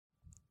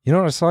You know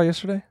what I saw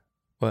yesterday?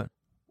 What?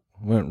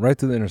 Went right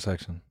through the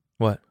intersection.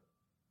 What?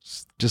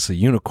 Just a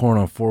unicorn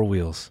on 4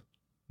 wheels.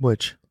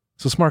 Which?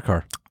 It's a smart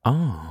car.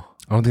 Oh.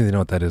 I don't think they know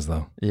what that is,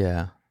 though.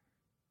 Yeah.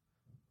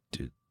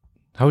 Dude,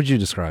 how would you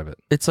describe it?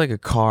 It's like a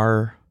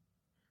car,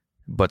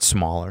 but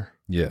smaller.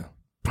 Yeah.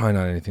 Probably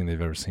not anything they've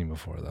ever seen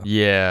before, though.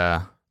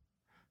 Yeah.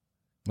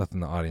 Nothing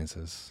the audience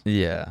has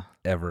Yeah.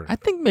 ever. I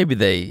think maybe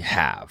they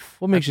have.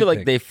 What makes I feel you like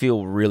think? they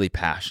feel really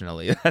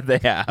passionately that they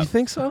have. You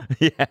think so?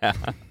 Yeah.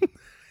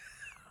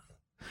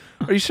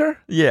 Are you sure?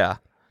 Yeah.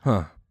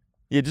 Huh.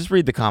 Yeah, just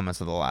read the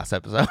comments of the last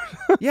episode.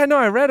 Yeah, no,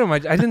 I read them. I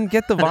didn't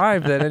get the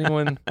vibe that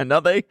anyone... I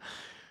know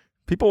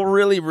people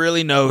really,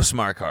 really know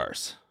smart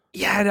cars.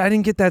 Yeah, I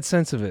didn't get that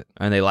sense of it.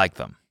 And they like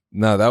them.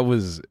 No, that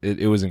was...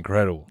 It was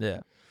incredible.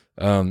 Yeah.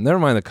 Never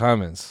mind the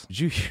comments. Did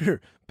you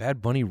hear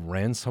Bad Bunny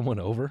ran someone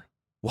over?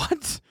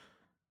 What?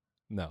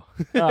 No.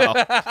 Oh.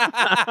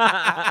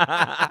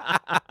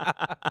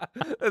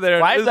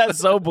 Why is that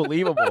so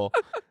believable?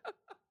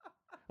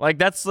 Like,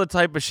 that's the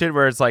type of shit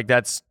where it's like,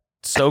 that's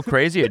so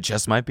crazy, it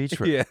just might be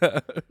true. Yeah.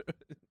 What's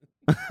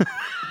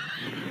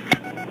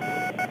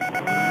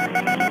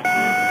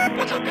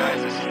up,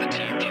 guys? This is the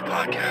TMG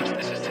podcast.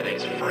 This is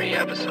today's free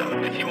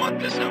episode. If you want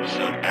this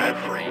episode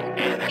ad-free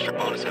and an extra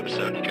bonus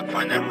episode, you can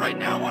find that right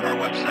now on our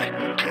website,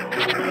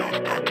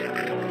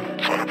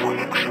 tmgstudios.tv. Sign up for a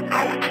membership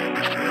now at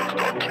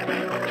tmgstudios.tv.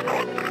 And if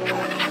not, then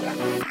enjoy this one.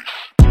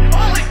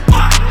 Holy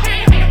fuck,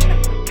 Jamie!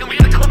 Can we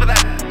get a clip of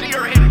that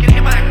deer getting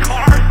hit by that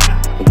car?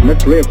 The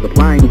mystery of the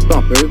flying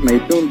saucers may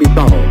soon be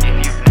solved.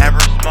 If you've never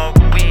smoked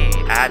weed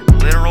at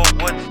literal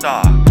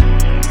Woodstock,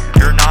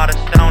 you're not a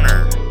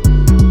stoner.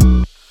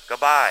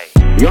 Goodbye.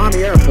 The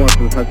Army Air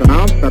Forces has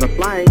announced that a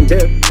flying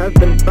disc has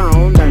been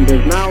found and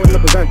is now in the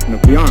possession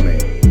of the Army.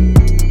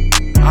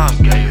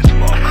 I'm gay as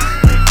fuck.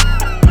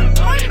 I'm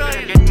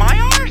trying to get my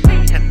arse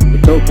eaten. The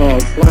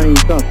so-called flying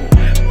saucer.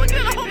 Look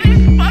at all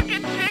these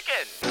fucking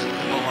chickens.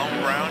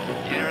 Malone Brown, you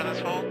hear this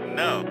hole?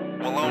 No.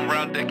 Malone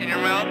Brown dick in your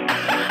mouth?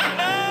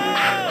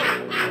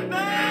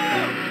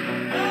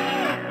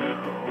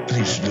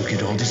 Please look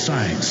at all the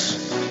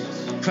signs.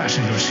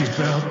 Fasten your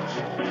seatbelt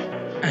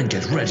and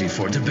get ready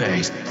for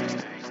debate.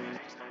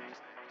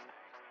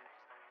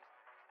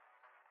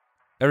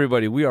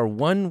 Everybody, we are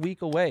 1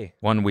 week away.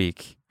 1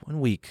 week. 1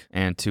 week.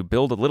 And to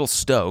build a little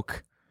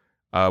stoke,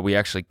 we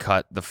actually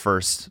cut the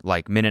first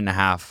minute and a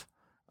half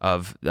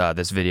of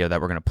this video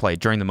that we're going to play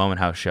during the Moment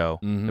House show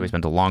that we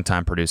spent a long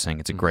time producing.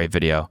 It's a great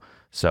video,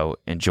 so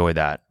enjoy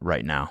that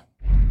right now.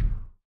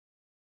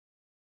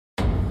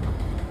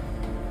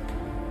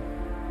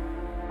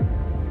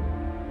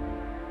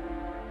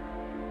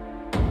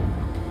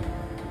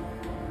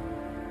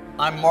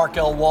 I'm Mark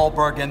L.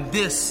 Wahlberg, and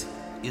this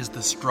is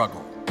The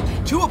Struggle.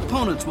 Two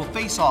opponents will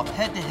face off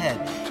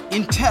head-to-head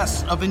in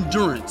tests of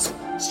endurance,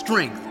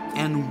 strength,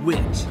 and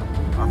wit.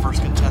 Our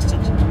first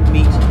contestant,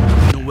 meet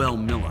Noel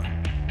Miller.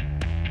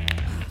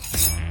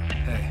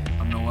 Hey,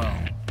 I'm Noel.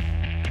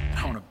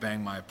 I want to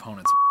bang my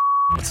opponents.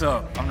 What's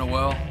up? I'm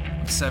Noel.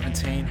 I'm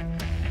 17,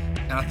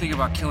 and I think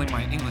about killing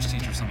my English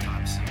teacher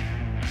sometimes.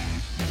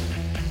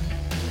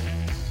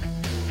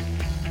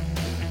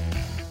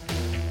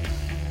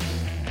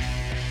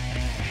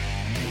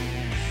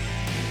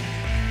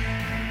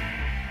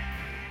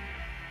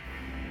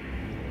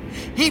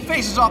 He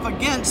faces off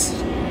against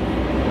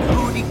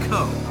Cody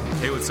Coe.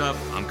 Hey, what's up?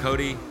 I'm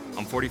Cody.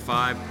 I'm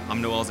 45. I'm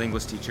Noel's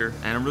English teacher,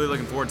 and I'm really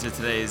looking forward to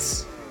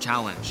today's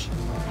challenge.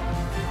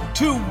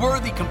 Two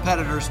worthy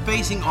competitors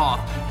facing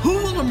off. Who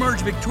will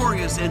emerge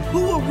victorious and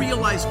who will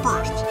realize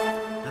first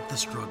that the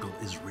struggle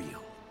is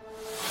real?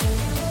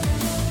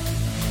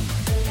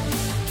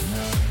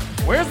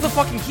 Where's the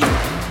fucking key?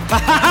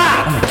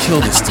 I'm gonna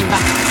kill this dude.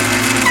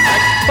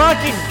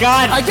 Fucking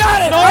God! I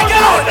got it! No!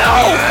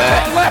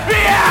 Let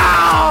me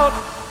out!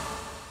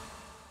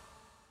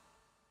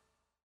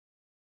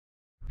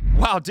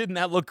 Wow, didn't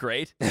that look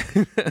great?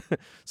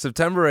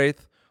 September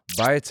 8th,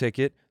 buy a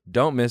ticket.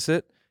 Don't miss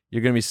it.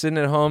 You're going to be sitting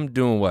at home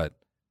doing what?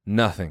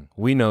 Nothing.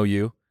 We know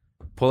you.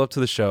 Pull up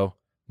to the show,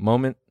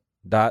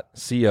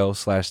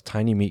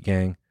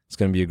 moment.co/tinymeatgang. It's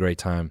going to be a great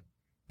time.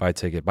 Buy a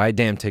ticket. Buy a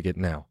damn ticket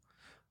now.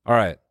 All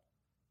right.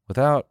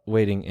 Without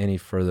waiting any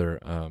further,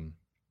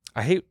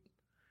 I hate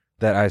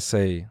that I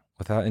say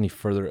without any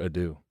further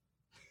ado.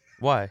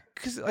 Why?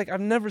 Because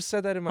I've never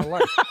said that in my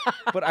life.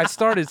 But I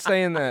started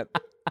saying that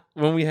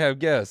when we have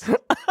guests.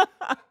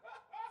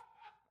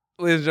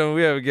 Ladies and gentlemen,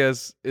 we have a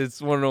guest.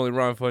 It's one and only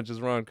Ron Funches.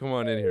 Ron, come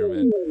on in here,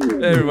 man.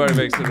 Everybody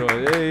makes some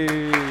noise. Hey.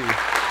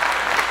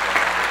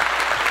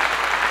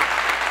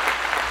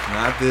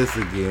 Not this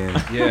again.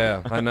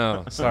 Yeah, I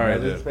know. Sorry,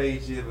 Another dude.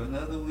 spaceship,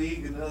 another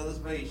week, another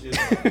spaceship.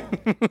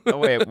 Oh,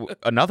 wait,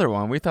 another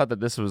one? We thought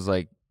that this was,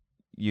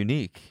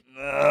 unique.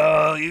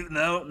 No,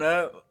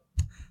 no.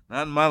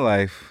 Not in my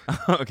life.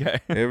 Okay.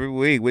 Every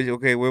week.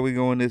 Okay, where are we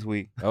going this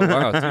week? Oh,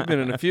 wow. So you've been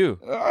in a few.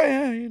 Oh,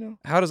 yeah,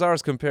 How does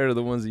ours compare to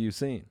the ones that you've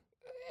seen?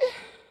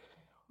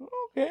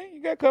 okay,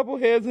 you got a couple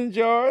heads in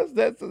jars.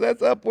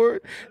 That's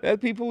upward.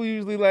 That's people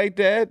usually like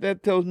that.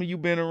 That tells me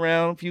you've been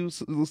around a few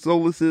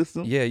solar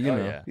systems. Yeah, you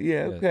know. yeah.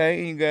 Yeah, okay.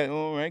 And you got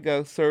all right,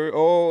 got Sir.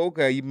 Oh,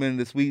 okay. You've been in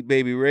the Sweet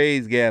Baby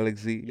Ray's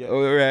galaxy. Yeah.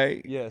 All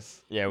right.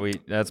 Yes. Yeah,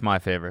 that's my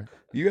favorite.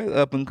 You got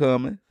up and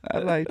coming. I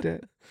like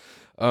that.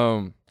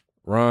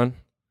 Ron,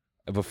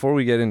 before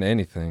we get into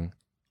anything,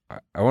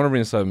 I want to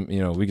bring this up. You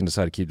know, we can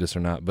decide to keep this or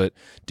not. But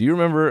do you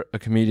remember a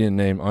comedian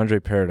named Andre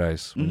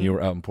Paradise when you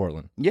were out in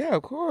Portland? Yeah,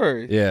 of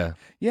course. Yeah.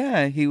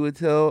 Yeah, he was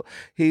the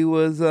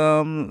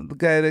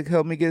guy that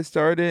helped me get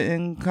started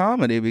in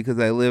comedy because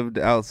I lived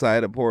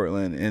outside of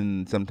Portland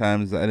and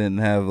sometimes I didn't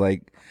have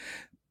like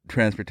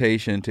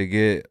transportation to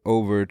get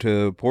over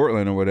to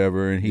Portland or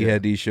whatever, and he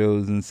had these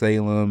shows in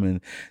Salem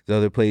and the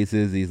other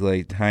places, these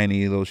like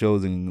tiny little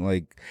shows in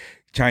like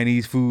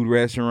Chinese food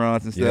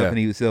restaurants and stuff, and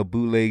he would sell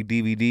bootleg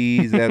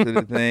DVDs after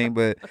the thing.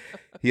 But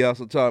he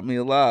also taught me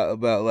a lot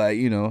about like,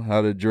 you know,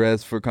 how to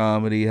dress for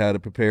comedy, how to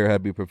prepare, how to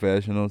be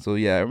professional. So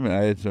yeah,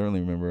 I certainly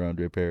remember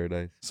Andre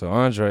Paradise. So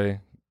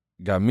Andre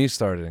got me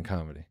started in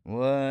comedy.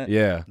 What?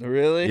 Yeah.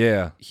 Really?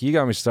 Yeah. He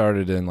got me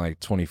started in like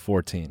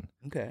 2014.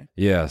 Okay.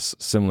 Yes,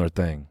 similar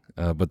thing.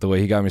 But the way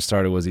he got me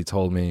started was he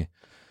told me,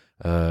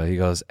 he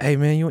goes, "Hey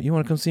man, you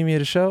want to come see me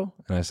at a show?"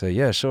 And I say,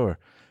 "Yeah, sure."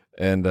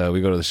 And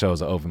we go to the show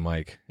as an open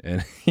mic,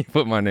 and he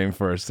put my name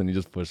first, and he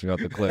just pushed me off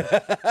the cliff.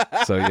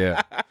 So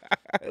yeah.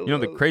 You know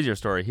the crazier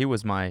story? He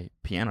was my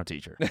piano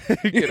teacher.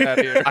 Get out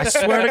of here! I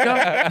swear to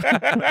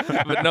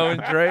God. But knowing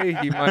Dre,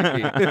 he might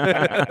be.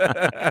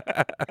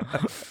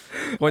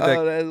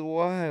 That's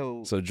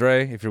wild. So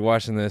Dre, if you're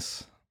watching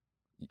this,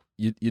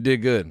 you did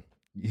good.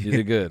 You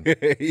did good.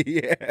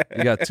 Yeah.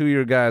 You got 2 of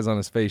your guys on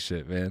a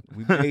spaceship, man.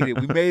 We made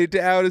it. We made it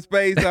to outer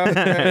space.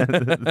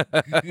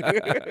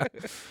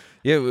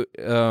 Yeah,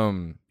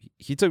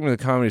 he took me to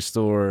the Comedy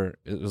Store.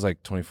 It was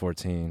like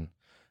 2014,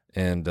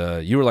 and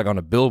you were like on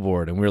a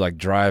billboard, and we were like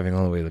driving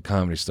all the way to the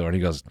Comedy Store, and he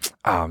goes,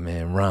 "Oh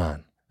man,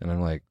 Ron," and I'm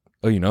like,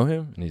 "Oh, you know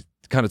him?" And he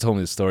kind of told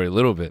me the story a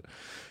little bit,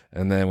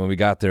 and then when we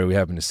got there, we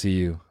happened to see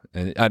you,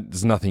 and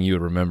there's nothing you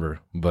would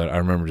remember, but I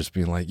remember just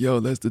being like, "Yo,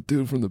 that's the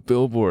dude from the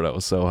billboard." I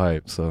was so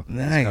hyped. So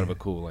nice. It's kind of a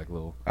cool like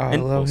little. I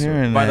love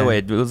hearing By that. the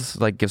way, let's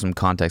like give some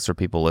context for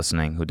people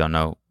listening who don't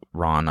know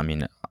Ron. I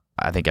mean,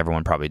 I think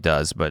everyone probably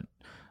does, but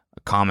a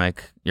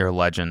comic, you're a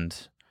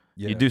legend.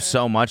 Yeah. You do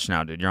so much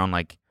now, dude. You're on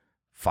like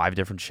 5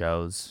 different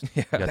shows.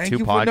 Yeah. You got Thank 2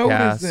 you for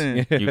podcasts.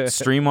 noticing. You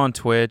stream on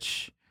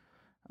Twitch.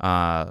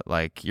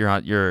 Like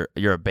you're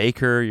a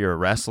baker. You're a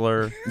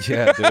wrestler.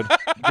 Yeah, dude.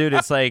 Dude,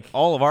 it's like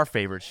all of our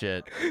favorite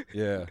shit.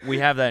 Yeah. We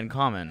have that in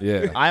common.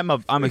 Yeah. I'm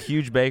a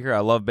huge baker.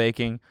 I love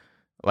baking.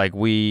 Like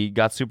we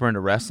got super into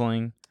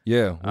wrestling.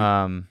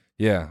 Yeah.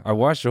 Yeah. I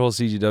watched your whole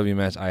CGW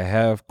match. I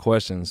have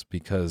questions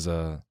because,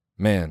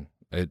 man,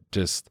 it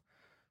just.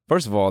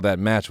 First of all, that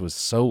match was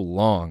so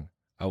long.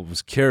 I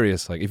was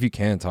curious, like, if you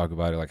can talk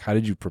about it, like, how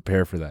did you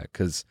prepare for that?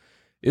 Because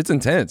it's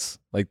intense.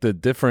 Like, the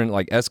different,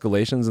 like,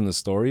 escalations in the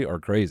story are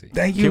crazy.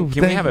 Thank you.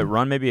 Can we have it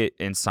run maybe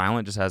in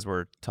silent just as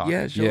we're talking?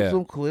 Yeah, show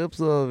some clips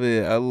of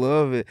it. I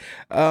love it.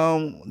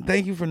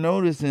 Thank you for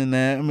noticing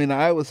that. I mean,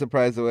 I was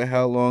surprised at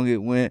how long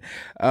it went.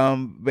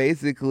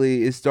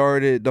 Basically,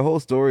 the whole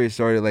story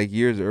started like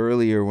years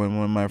earlier when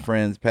one of my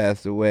friends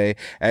passed away.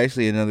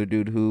 Actually, another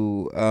dude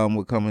who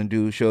would come and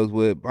do shows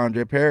with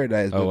Andre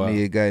Paradise with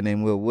me, a guy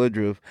named Will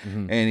Woodruff,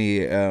 and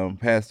he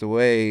passed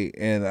away.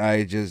 And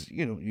I just,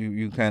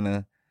 you kind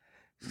of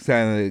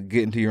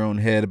get into your own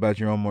head about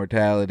your own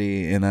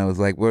mortality, and I was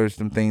like, what are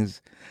some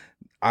things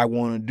I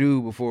want to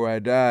do before I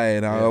die?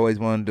 And I always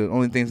wanted to, the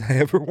only things I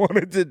ever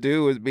wanted to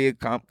do was be a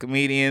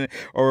comedian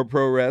or a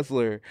pro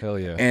wrestler. Hell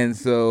yeah. And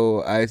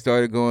so I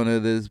started going to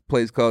this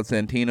place called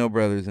Santino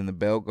Brothers in the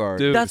Bell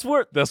Garden. Dude, That's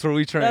where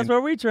we train. That's where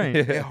we train.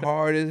 It's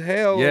hard as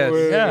hell. Yes,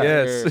 over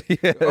yes, there.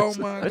 yes. Oh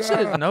my That God.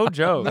 shit is no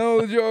joke.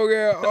 No joke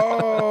at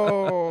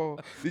all.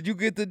 Did you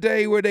get the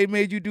day where they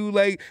made you do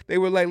they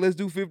were like, let's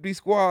do 50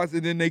 squats,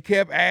 and then they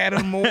kept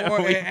adding more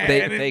and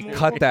adding They more?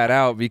 cut that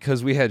out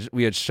because we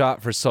had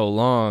shot for so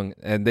long,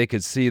 and they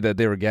could see that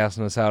they were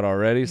gassing us out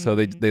already, so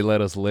they let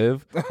us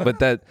live. But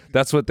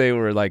that's what they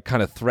were like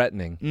kind of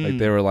threatening.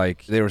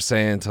 Like they were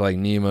saying to like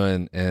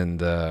Nima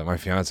and my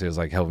fiance was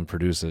like helping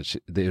produce it.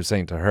 They were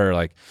saying to her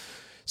like,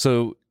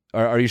 so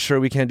are you sure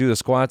we can't do the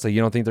squats? Like,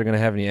 you don't think they're gonna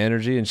have any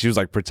energy? And she was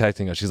like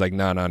protecting us. She's like,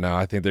 no,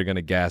 I think they're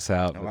gonna gas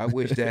out. Oh, I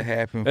wish that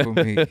happened for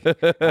me.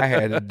 I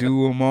had to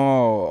do them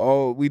all.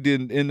 Oh, we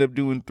didn't end up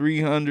doing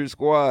 300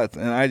 squats,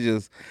 and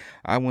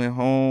I went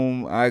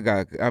home. I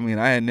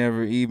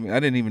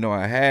didn't even know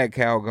I had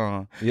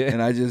Calgon. Yeah.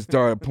 And I just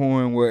started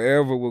pouring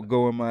wherever would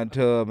go in my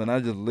tub, and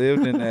I just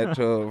lived in that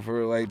tub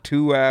for like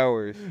 2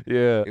 hours.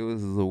 Yeah. It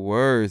was the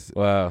worst.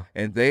 Wow.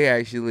 And they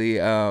actually,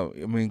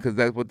 because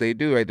that's what they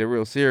do, right? They're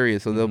real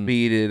serious, so they'll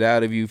beat it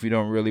out of you if you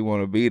don't really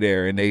want to be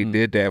there. And they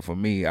did that for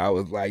me. I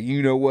was like,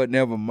 you know what?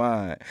 Never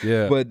mind.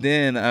 Yeah. But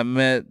then I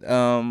met,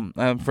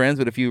 I'm friends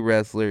with a few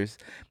wrestlers,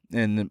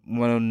 and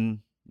one of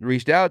them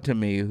reached out to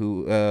me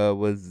who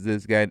was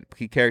this guy.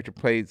 He character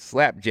played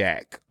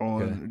Slapjack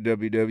on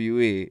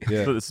WWE.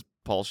 Yeah. For this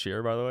Paul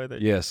Shear, by the way,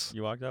 that Yes.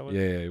 you walked out with?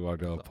 Yeah, he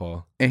walked out with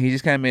Paul. And he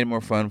just kind of made it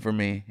more fun for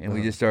me. And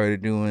we just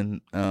started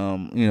doing,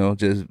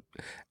 just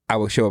I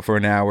would show up for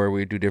an hour.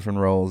 We'd do different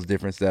roles,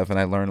 different stuff, and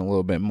I learned a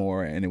little bit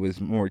more. And it was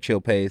more chill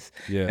pace.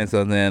 Yeah. And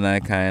so then I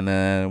kind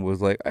of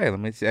was like, hey, let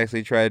me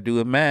actually try to do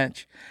a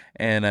match.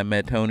 And I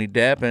met Tony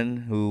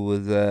Deppen, who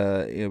was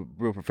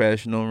real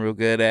professional and real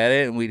good at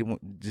it. And we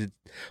just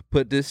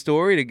put this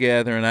story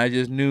together. And I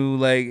just knew,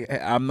 like,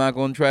 I'm not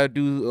going to try to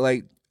do,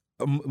 like,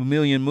 a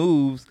million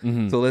moves.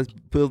 So let's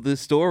build this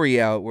story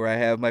out where I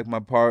have like my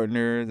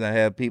partners, I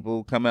have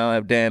people come out, I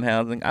have Dan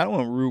Housing. I don't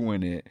want to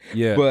ruin it.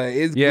 Yeah. But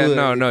it's good.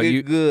 No,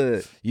 it's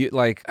good. You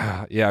like,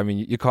 I mean,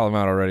 you call him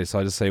out already. So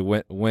I just say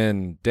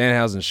when Dan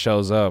Housing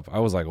shows up, I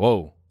was like,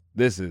 whoa,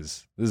 this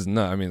is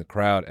nuts. I mean, the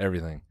crowd,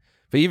 everything.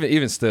 But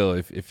even still,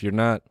 if you're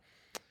not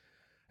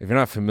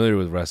familiar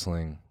with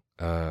wrestling,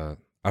 I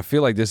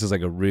feel like this is like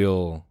a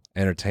real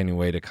entertaining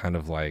way to kind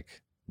of like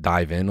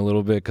dive in a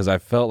little bit, because I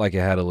felt like it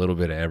had a little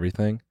bit of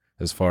everything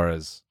as far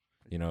as,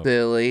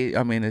 silly.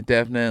 I mean, it's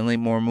definitely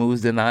more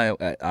moves than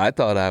I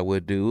thought I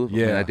would do.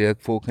 Yeah. I mean, I did a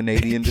full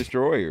Canadian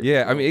Destroyer.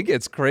 Yeah, I mean, it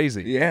gets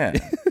crazy. Yeah.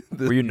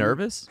 Were you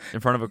nervous in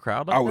front of a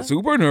crowd like I was that?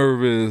 super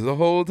nervous the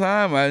whole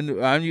time.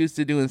 I'm used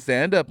to doing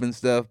stand up and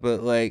stuff,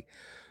 but like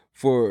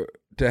to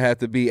have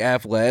to be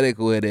athletic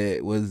with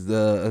it was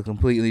a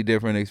completely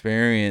different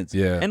experience.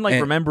 Yeah. And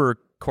remember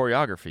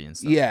choreography and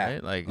stuff. Yeah.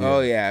 Right? Like,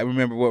 oh yeah, I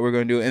remember what we're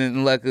going to do,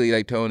 and luckily,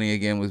 like Tony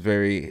again was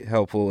very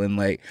helpful in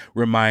like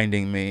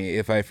reminding me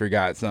if I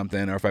forgot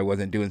something or if I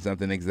wasn't doing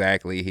something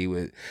exactly. He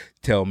would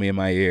tell me in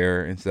my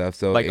ear and stuff.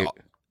 So like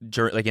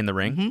in the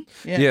ring.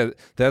 Yeah,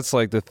 that's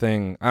like the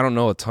thing. I don't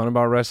know a ton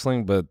about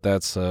wrestling, but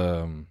that's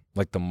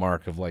like the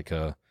mark of like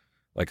a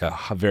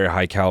very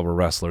high caliber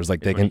wrestlers.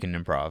 Like they You can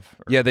improv.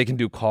 Yeah, they can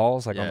do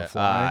calls like on the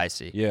fly. I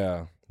see.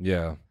 Yeah,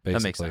 basically.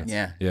 That makes sense.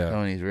 Yeah,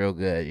 Tony's real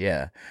good.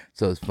 Yeah,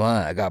 so it's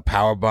fun. I got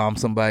power bombed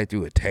somebody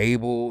through a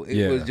table.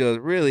 It was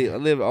just really, I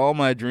lived all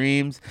my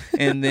dreams.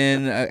 And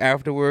then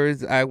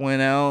afterwards, I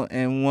went out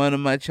and one of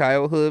my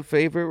childhood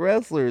favorite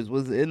wrestlers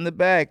was in the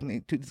back.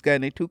 This guy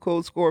named Too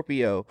Cold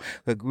Scorpio.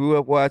 I grew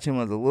up watching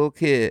him as a little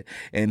kid,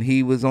 and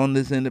he was on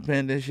this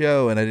independent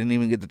show, and I didn't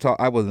even get to talk.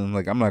 I wasn't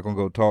like, I'm not gonna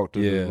go talk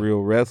to the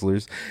real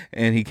wrestlers.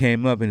 And he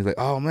came up and he's like,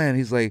 oh man,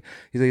 he's like,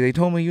 they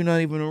told me you're not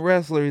even a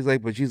wrestler. He's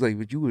like, but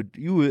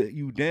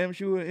you damn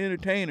sure an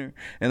entertainer.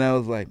 And I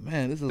was like,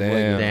 man, this is like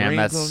a dream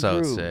that's come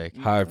so true. sick.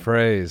 High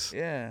praise.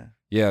 Yeah.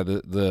 Yeah,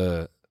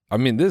 I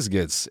mean, it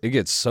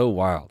gets so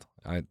wild.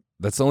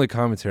 That's the only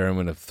commentary I'm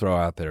going to throw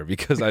out there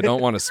because I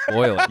don't want to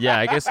spoil it. Yeah,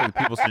 I guess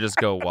people should just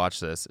go watch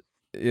this.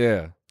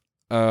 Yeah.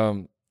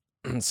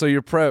 So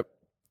your prep,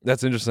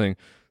 that's interesting.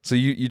 So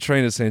you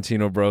trained at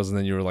Santino Bros, and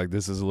then you were like,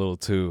 "This is a little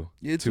too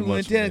too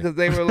much for me." intense," because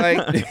they were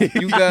like,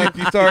 you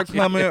start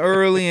coming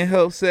early and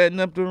help setting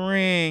up the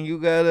ring. You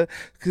gotta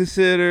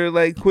consider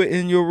like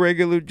quitting your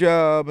regular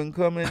job and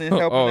coming and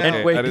helping out.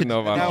 Okay. wait, I didn't know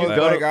about And I all was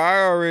that. like,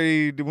 I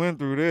already went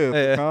through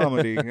this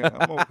comedy.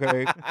 I'm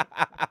okay.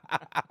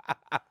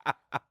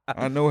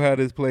 I know how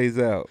this plays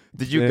out.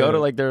 Did you go to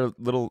like their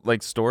little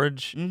like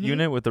storage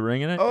unit with the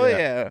ring in it? Oh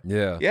yeah.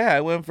 Yeah.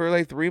 I went for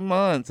like 3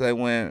 months. I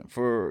went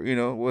for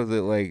was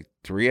it like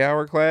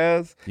 3-hour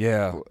class?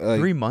 Yeah. Like,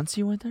 3 months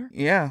you went there?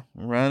 Yeah,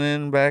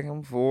 running back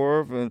and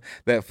forth, and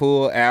that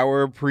full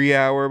hour,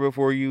 pre-hour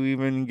before you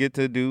even get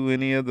to do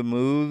any of the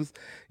moves.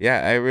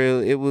 Yeah,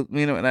 it was,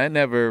 and I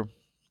never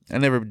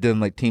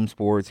done like team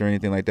sports or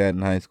anything like that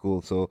in high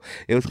school, so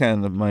it was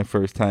kind of my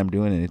first time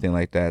doing anything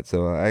like that.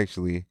 So I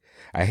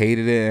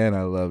hated it and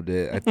I loved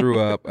it. I threw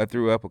up. I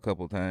threw up a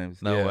couple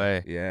times. No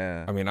way.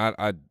 Yeah. I mean,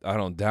 I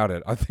don't doubt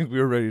it. I think we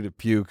were ready to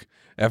puke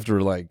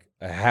after like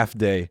a half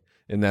day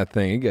in that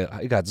thing.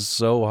 It got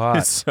so hot.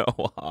 It's so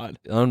hot.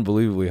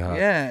 Unbelievably hot.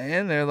 Yeah,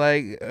 and they're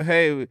like,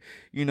 hey,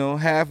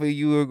 half of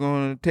you are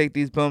going to take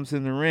these bumps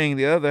in the ring.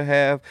 The other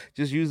half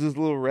just use this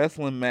little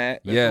wrestling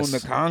mat that's on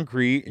the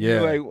concrete. And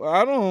you're like, well,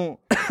 I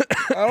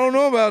don't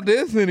know about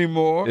this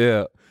anymore.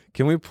 Yeah.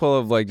 Can we pull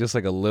up like just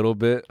like a little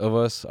bit of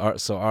us?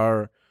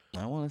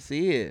 I want to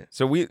see it.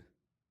 So we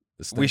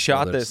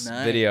shot this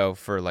Nice. video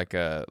for like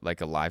a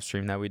live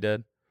stream that we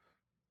did.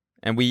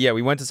 And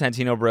we went to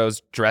Santino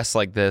Bros dressed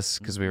like this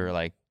because we were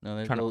like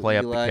trying to play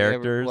up the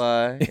characters.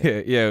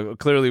 Yeah.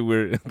 Clearly,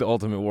 the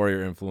Ultimate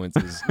Warrior influence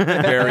is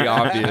very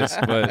obvious,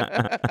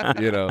 but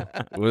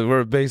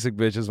we're basic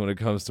bitches when it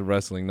comes to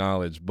wrestling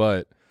knowledge.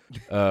 But,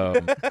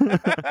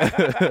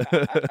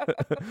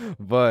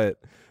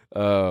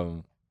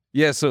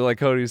 yeah. So like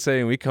Cody was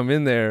saying, we come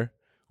in there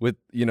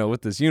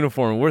with this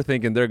uniform, and we're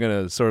thinking they're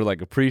gonna sort of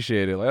like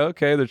appreciate it, like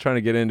okay, they're trying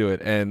to get into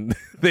it, and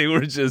they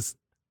were just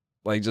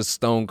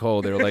stone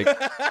cold. They were like,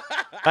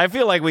 I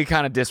feel like we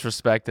kind of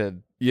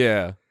disrespected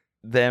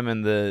them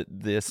and the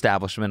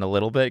establishment a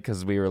little bit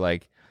because we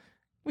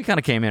kind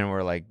of came in and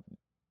we're like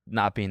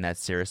not being that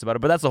serious about it.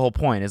 But that's the whole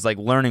point, is like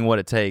learning what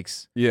it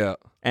takes. Yeah.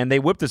 And they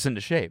whipped us into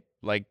shape.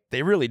 Like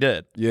they really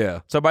did.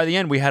 Yeah. So by the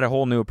end, we had a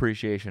whole new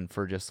appreciation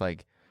for just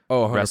like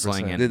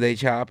wrestling. And did they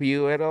chop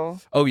you at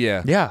all? Oh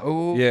yeah. Yeah.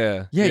 Oh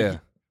yeah. Yeah.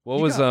 What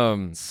was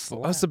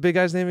what's the big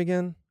guy's name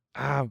again?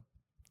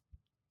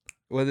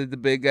 Was it the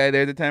big guy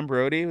there at the time,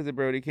 Brody? Was it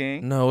Brody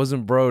King? No, it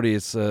wasn't Brody.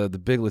 It's the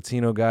big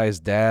Latino guy. His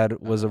dad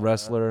was a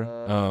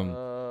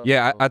wrestler.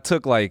 Yeah, I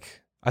took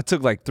like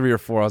 3 or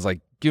 4. I was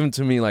like, give them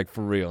to me like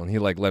for real, and he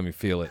like let me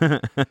feel it.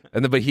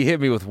 And then, but he hit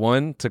me with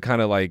one to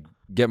kind of like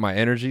get my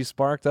energy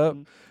sparked up.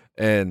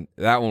 And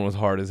that one was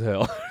hard as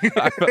hell.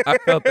 I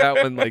felt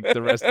that one like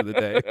the rest of the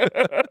day.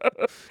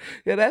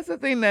 Yeah, that's the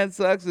thing that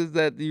sucks is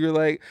that you're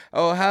like,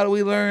 oh, how do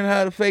we learn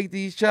how to fake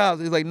these chops?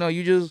 It's like, no,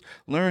 you just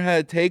learn how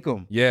to take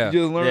them. Yeah.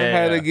 You just learn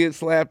how to get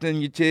slapped in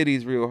your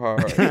titties real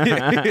hard.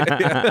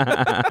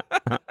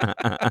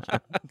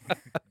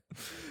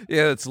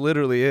 Yeah, that's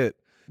literally it.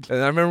 And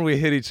I remember we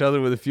hit each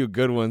other with a few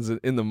good ones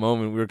in the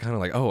moment. We were kind of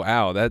like, "Oh,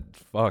 ow, that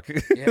fuck,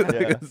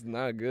 that's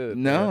not good."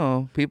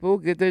 No, people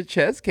get their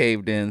chest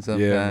caved in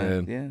sometimes. Yeah,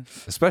 man. Yeah.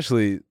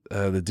 Especially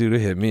the dude who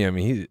hit me. I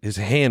mean, his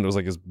hand was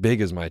like as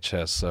big as my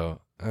chest,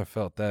 so I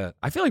felt that.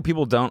 I feel like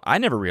people don't. I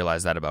never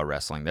realized that about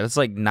wrestling. That it's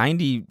like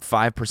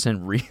 95%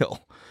 real.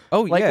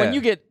 Oh, like yeah. when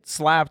you get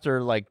slapped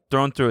or like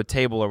thrown through a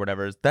table or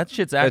whatever, that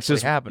shit's actually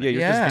just happening. yeah,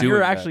 you're just doing you're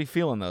that. actually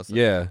feeling those things.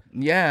 Yeah.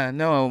 Yeah,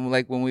 no,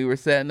 like when we were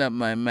setting up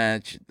my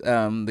match,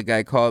 the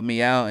guy called me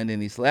out and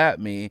then he slapped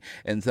me,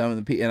 and some of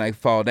the people, and I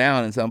fall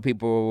down, and some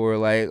people were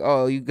like,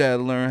 "Oh, you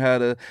gotta learn how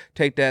to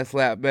take that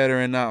slap better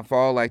and not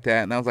fall like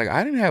that." And I was like,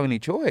 I didn't have any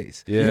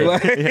choice. Yeah.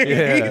 Like,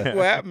 Yeah. he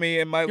slapped me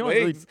and my You don't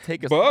really legs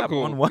take a slap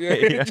buckled. one way.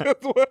 Yeah, it's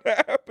just what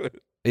happened.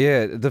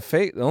 Yeah,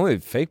 the only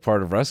fake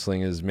part of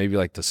wrestling is maybe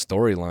like the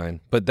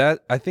storyline. But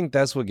I think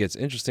that's what gets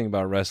interesting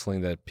about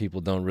wrestling that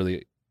people don't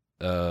really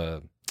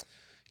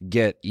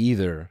get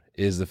either,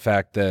 is the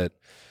fact that,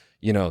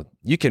 you know,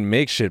 you can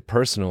make shit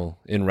personal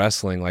in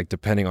wrestling, like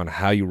depending on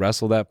how you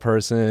wrestle that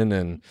person.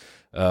 And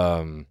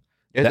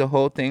There's a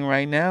whole thing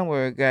right now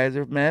where guys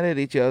are mad at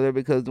each other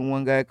because the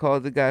one guy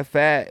calls the guy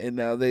fat, and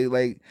now they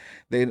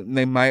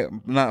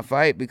might not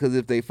fight, because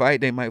if they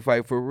fight, they might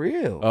fight for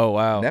real. oh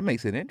wow, That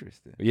makes it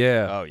interesting.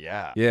 yeah, Oh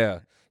yeah. yeah,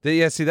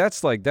 see, that's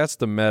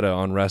the meta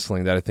on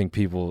wrestling that I think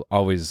people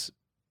always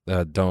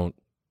don't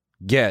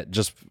get,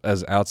 just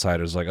as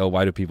outsiders. Like, oh,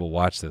 why do people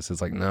watch this?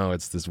 It's like, no,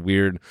 it's this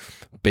weird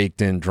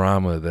baked in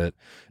drama that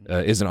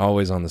isn't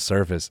always on the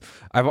surface.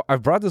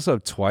 I've brought this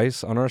up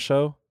twice on our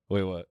show.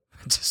 Wait, what?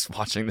 Just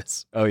watching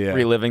this. Oh yeah,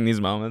 Reliving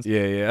these moments.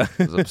 yeah.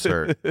 It was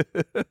absurd.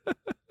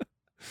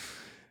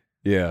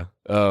 Yeah.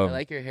 I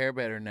like your hair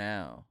better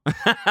now.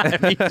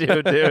 Me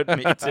too, dude.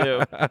 Me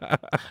too. I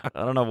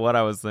don't know what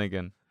I was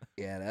thinking.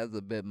 Yeah, that's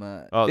a bit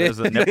much. Oh, there's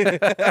a nipple.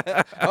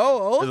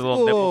 Oh, old There's a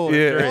little nipple school.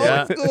 twister,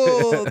 yeah.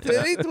 Old school.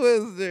 Titty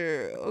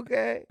twister.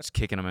 Okay. Just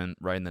kicking him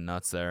right in the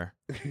nuts there.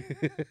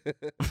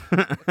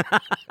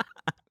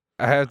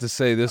 I have to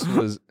say, this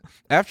was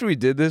after we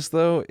did this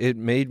though. It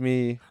made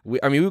me. We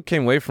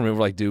came away from it. We're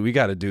like, dude, we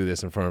got to do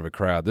this in front of a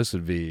crowd. This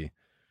would be,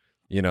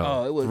 you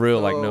know, it was real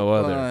so like no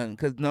other. fun.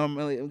 Because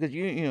normally, because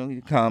you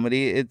know,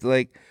 comedy, it's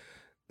like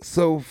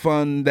so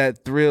fun,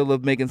 that thrill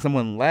of making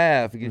someone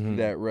laugh gives you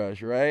that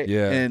rush, right?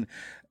 Yeah. And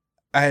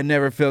I had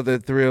never felt the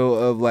thrill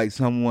of like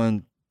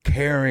someone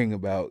caring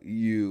about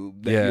you,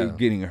 that Yeah. you're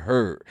getting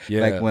hurt.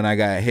 Yeah. Like when I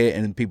got hit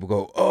and people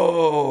go,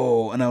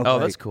 "Oh," and I was Oh,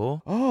 like, that's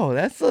cool. "Oh,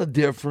 that's a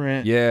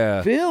different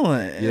Yeah.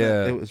 feeling." And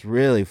Yeah. it was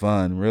really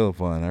fun, real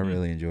fun. I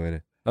really enjoyed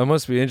it. That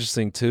must be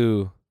interesting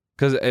too,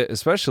 because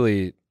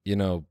especially, you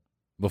know,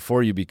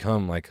 before you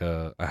become like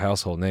a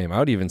household name, I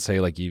would even say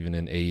like even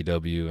in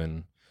AEW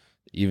and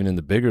even in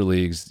the bigger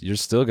leagues, you're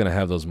still gonna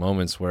have those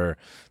moments where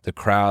the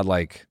crowd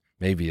like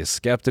maybe is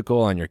skeptical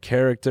on your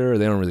character, or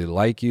they don't really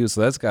like you.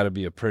 So that's got to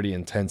be a pretty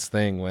intense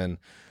thing when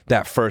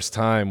that first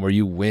time where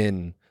you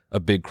win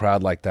a big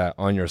crowd like that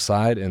on your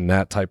side in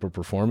that type of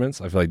performance.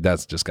 I feel like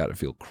that's just got to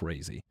feel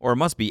crazy. Or it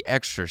must be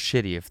extra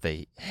shitty if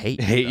they hate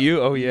Hate though.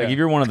 you? Oh yeah. Like if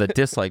you're one of the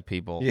dislike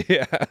people.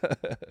 Yeah.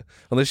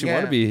 Unless you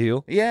want to be a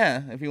heel.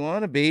 Yeah, if you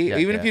want to be, Yeah,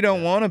 even yeah, if you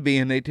don't want to be,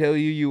 and they tell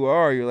you you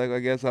are, you're like, I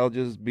guess I'll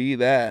just be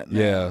that. Now,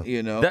 Yeah.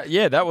 you know.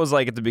 That was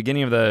like at the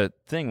beginning of the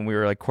thing when we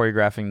were like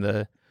choreographing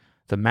the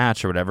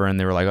match or whatever, and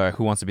they were like, "All right,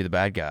 who wants to be the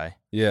bad guy?"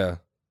 Yeah.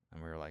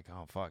 And we were like,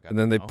 "Oh fuck!" And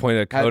then they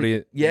pointed at How Cody.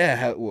 did-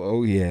 yeah.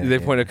 Oh yeah. They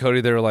pointed at Cody.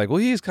 They were like, "Well,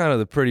 he's kind of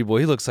the pretty boy.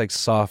 He looks like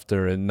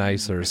softer and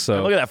nicer."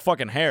 So Look at that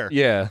fucking hair.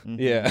 yeah,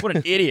 yeah, What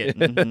an idiot.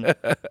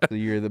 So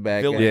you're the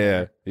bad Villain. guy.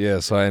 yeah, yeah.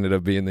 So I ended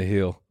up being the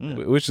heel,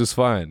 which is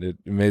fine. It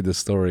made the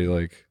story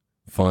like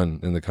fun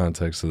in the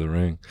context of the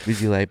ring.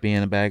 Did you like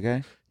being a bad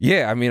guy?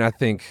 Yeah, I mean, I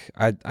think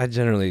I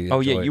generally.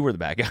 Oh yeah, enjoy- you were the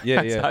bad guy.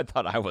 Yeah, yeah. I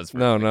thought I was.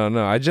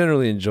 No. I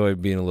generally enjoy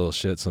being a little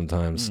shit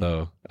sometimes.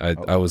 So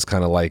I was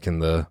kind of liking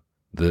the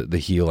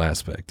heel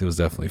aspect. It was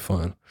definitely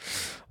fun.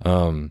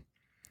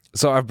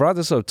 So I've brought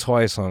this up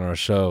twice on our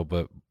show,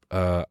 but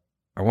I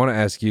want to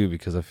ask you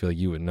because I feel like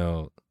you would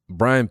know.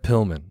 Brian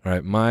Pillman,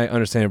 right? My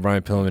understanding of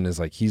Brian Pillman is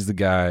like he's the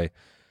guy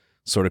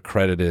sort of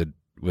credited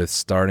with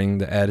starting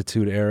the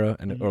Attitude Era,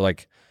 and or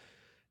like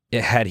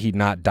had he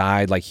not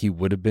died, like he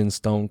would have been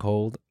Stone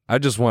Cold. I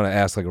just want to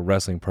ask, like a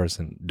wrestling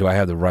person, do I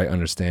have the right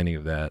understanding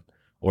of that,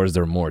 or is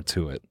there more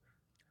to it?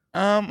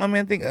 I mean,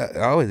 I think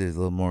always there's a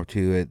little more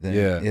to it. Than,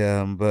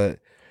 Yeah. But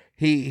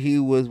he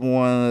was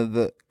one of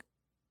the.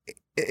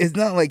 it's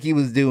not like he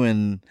was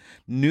doing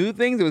new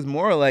things. It was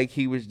more like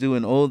he was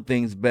doing old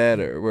things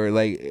better, where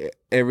like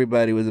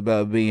everybody was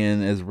about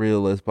being as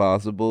real as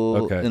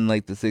possible in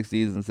like the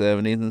 60s and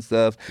 70s and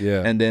stuff.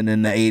 Yeah. And then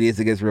in the 80s,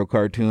 it gets real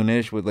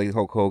cartoonish with like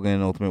Hulk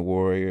Hogan, Ultimate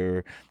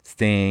Warrior,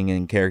 Sting,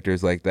 and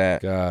characters like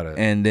that. Got it.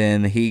 And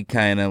then he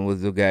kind of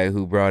was the guy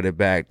who brought it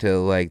back to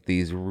like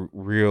these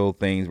real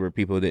things where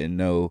people didn't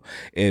know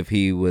if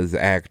he was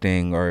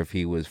acting or if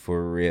he was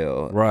for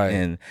real. Right.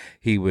 And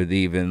he would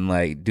even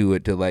like do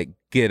it to like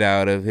get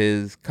out of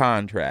his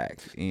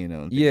contract, you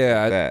know.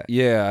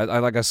 Yeah,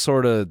 I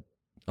sort of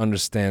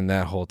understand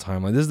that whole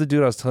time. Like, this is the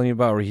dude I was telling you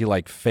about where he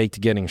like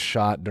faked getting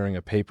shot during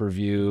a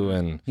pay-per-view,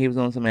 and he was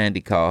on some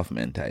Andy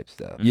Kaufman type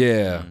stuff.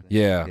 Yeah.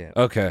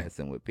 Okay.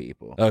 Messing with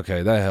people.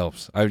 Okay, that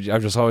helps. I've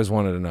just always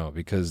wanted to know,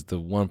 because the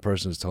one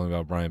person who's telling me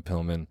about Brian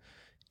Pillman,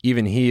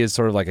 even he is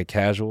sort of like a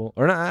casual,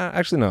 or not.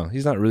 Actually, no,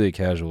 he's not really a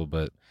casual,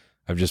 but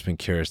I've just been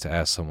curious to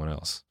ask someone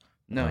else.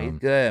 No, he's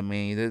good. I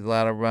mean, there's a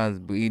lot of runs,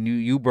 but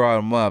you brought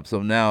him up,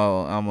 so now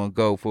I'm gonna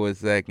go for a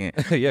second.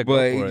 Yeah, go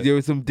but for it. there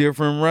were some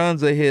different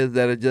runs of his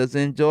that are just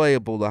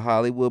enjoyable. The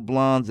Hollywood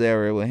Blondes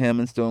era with him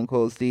and Stone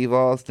Cold Steve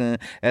Austin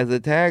as a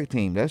tag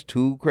team. That's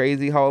two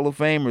crazy Hall of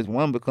Famers.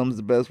 One becomes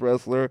the best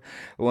wrestler,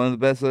 one of the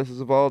best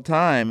wrestlers of all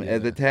time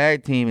as a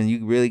tag team, and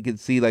you really could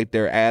see like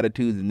their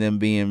attitudes and them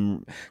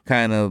being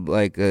kind of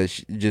like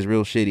just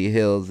real shitty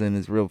hills, and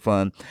it's real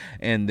fun.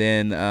 And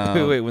then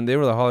wait, when they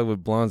were the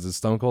Hollywood Blondes, did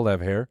Stone Cold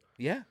have hair?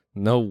 Yeah.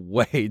 No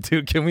way,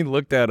 dude. Can we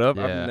look that up?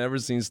 Yeah. I've never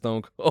seen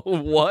Stone Cold.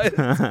 Oh, what?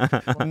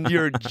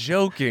 You're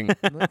joking.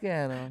 Look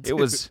at him. It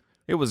was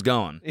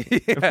going.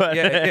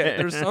 Yeah,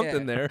 there's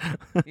something there.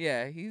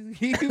 Yeah, he was.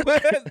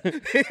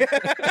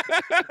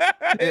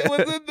 It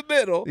was in the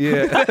middle.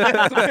 Yeah.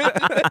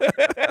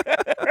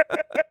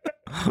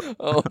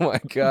 Oh my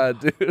God,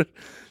 dude.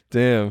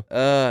 Damn.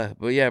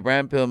 But yeah,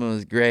 Brian Pillman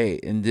was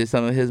great, and just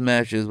some of his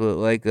matches with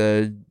like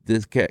this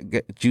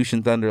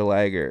Jushin Thunder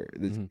Liger,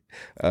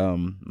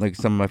 like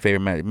some of my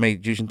favorite matches.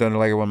 Made Jushin Thunder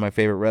Liger one of my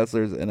favorite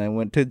wrestlers, and I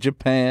went to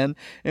Japan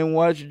and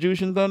watched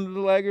Jushin Thunder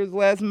Liger's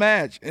last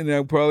match, and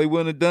I probably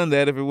wouldn't have done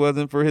that if it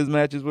wasn't for his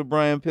matches with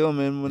Brian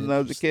Pillman when I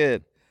was a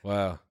kid.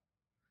 Wow.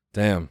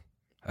 Damn.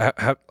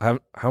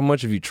 How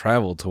much have you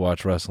traveled to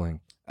watch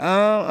wrestling?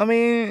 I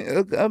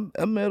mean,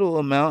 a middle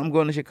amount. I'm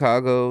going to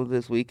Chicago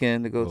this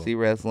weekend to go see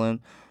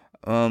wrestling.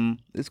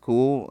 It's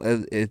cool.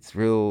 It's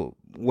real.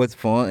 What's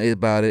fun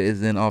about it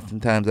is then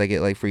oftentimes I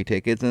get like free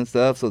tickets and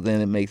stuff, so then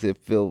it makes it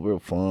feel real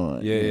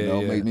fun.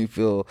 Yeah. Make me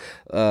feel.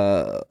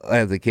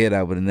 As a kid,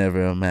 I would have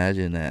never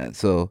imagined that.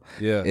 So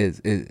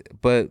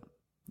but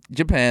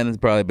Japan has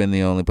probably been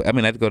the only. I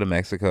mean, I'd go to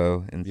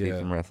Mexico and see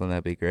some wrestling.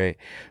 That'd be great.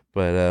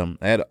 But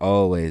I had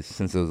always,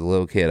 since I was a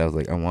little kid, I was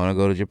like, I want to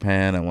go to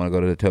Japan. I want to go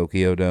to the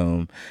Tokyo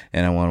Dome,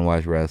 and I want to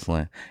watch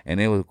wrestling.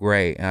 And it was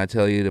great. And I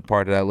tell you, the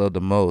part that I loved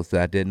the most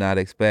that I did not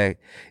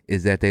expect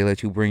is that they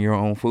let you bring your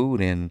own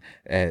food in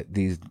at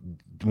these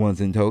ones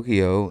in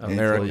Tokyo.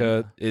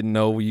 America, in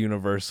no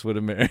universe would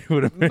America.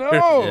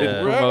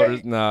 No,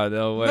 promoters. Nah,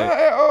 no way. Not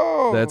at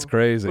all. That's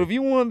crazy. But if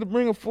you wanted to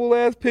bring a full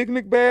ass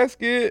picnic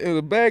basket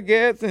and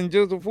baguettes and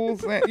just a full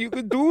you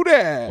could do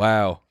that.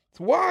 Wow. It's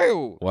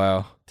wild.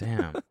 Wow.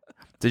 Damn.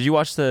 Did you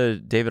watch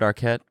the David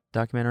Arquette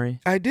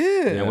documentary? I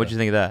did. Yeah, what'd you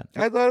think of that?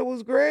 I thought it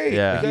was great.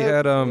 Yeah. He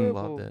had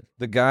Loved it.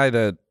 the guy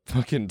that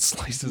fucking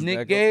slices Nick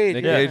neck Gage.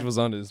 Nick Yeah. Gage was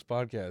on his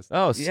podcast.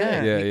 Oh, sick.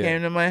 Yeah, he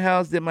came to my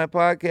house, did my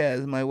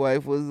podcast. My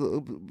wife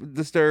was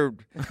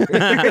disturbed.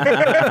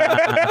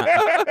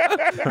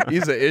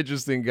 He's an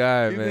interesting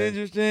guy, He's man.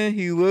 interesting.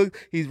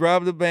 He's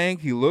robbed a bank.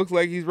 He looks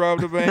like he's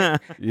robbed a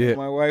bank. Yeah.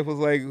 My wife was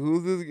like,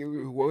 "Who's this?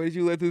 Why did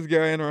you let this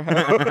guy in our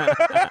house?"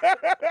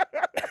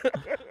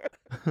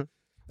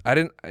 I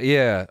didn't.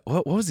 Yeah.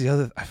 What was the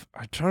other?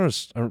 I'm trying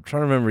to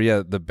remember.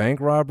 Yeah, the bank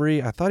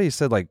robbery. I thought he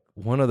said like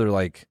one other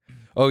like.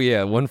 Oh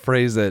yeah, one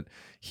phrase that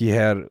he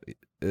had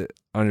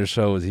on your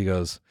show was he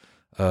goes,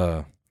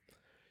 I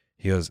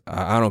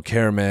don't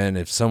care, man.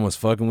 If someone's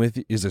fucking with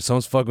you, if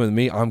someone's fucking with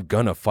me, I'm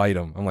gonna fight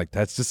him. I'm like,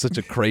 that's just such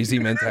a crazy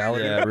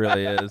mentality. Yeah, it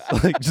really is.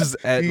 Like just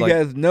at He like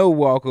has no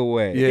walk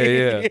away.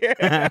 yeah.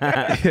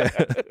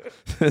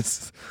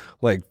 It's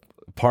like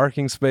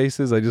parking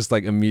spaces. I just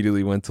like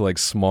immediately went to like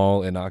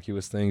small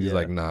innocuous things. He's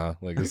like, nah,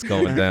 like it's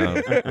going down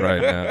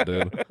right now,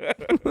 dude.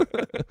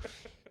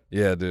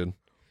 Yeah, dude.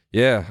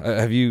 Yeah.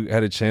 Have you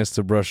had a chance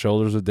to brush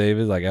shoulders with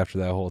David like after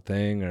that whole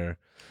thing or?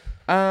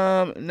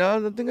 No, I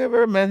don't think I've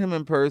ever met him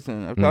in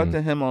person. I've talked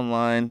to him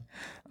online,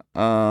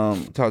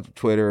 talked to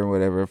Twitter and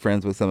whatever,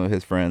 friends with some of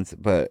his friends,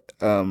 but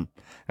I've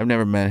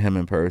never met him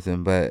in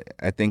person. But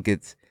I think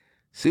it's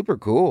super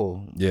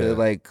cool to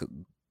like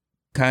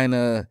kind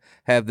of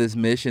have this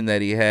mission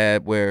that he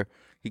had where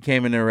he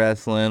came into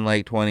wrestling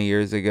like 20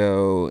 years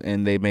ago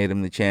and they made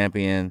him the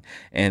champion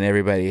and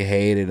everybody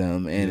hated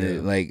him and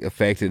it like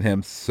affected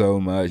him so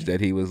much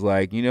that he was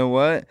like, you know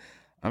what?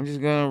 I'm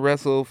just going to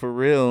wrestle for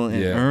real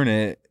and earn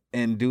it.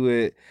 and do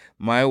it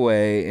my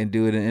way and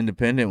do it an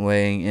independent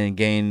way and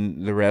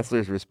gain the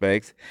wrestler's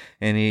respects,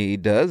 and he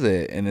does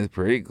it, and it's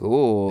pretty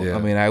cool. Yeah. I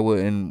mean, I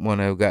wouldn't want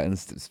to have gotten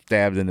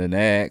stabbed in the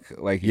neck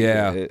like he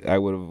did. I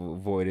would have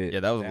avoided.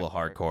 Yeah, that was a little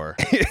hardcore.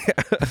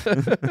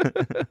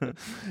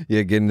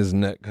 Yeah, getting his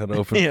neck cut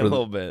open. Yeah, for a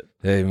little bit.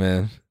 Hey,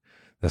 man.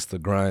 That's the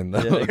grind,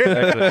 though. Yeah,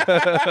 exactly.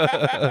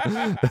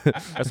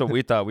 That's what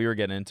we thought we were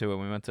getting into when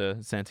we went to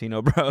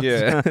Santino Bros.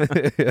 Yeah.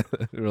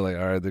 We were like,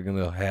 all right, they're going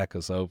to hack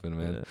us open,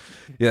 man.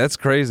 Yeah, that's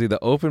crazy.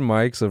 The open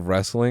mics of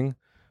wrestling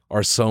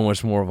are so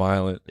much more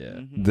violent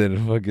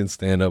than fucking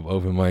stand-up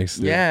open mics.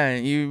 Dude. Yeah,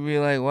 you'd be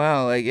like,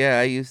 wow, like, yeah,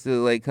 I used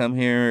to like come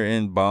here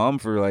and bomb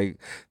for like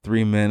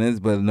 3 minutes,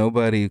 but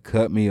nobody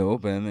cut me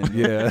open. And,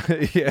 Yeah.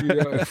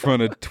 in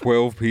front of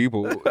 12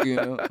 people, you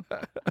know.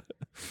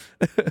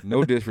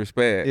 No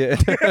disrespect. Yeah.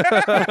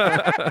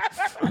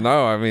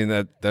 No, I mean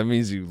that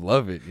means you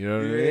love it. You know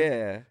what I mean?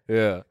 Yeah.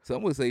 Yeah.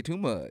 Some would say too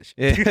much.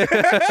 Yeah.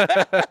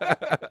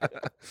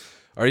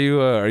 Are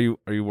you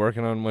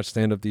working on much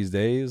stand up these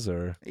days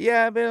or?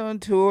 Yeah, I've been on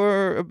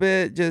tour a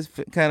bit. Just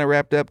kind of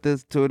wrapped up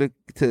this tour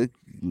to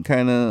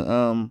kind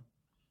of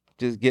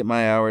just get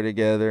my hour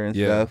together and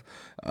stuff.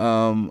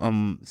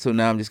 So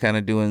now I'm just kind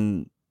of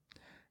doing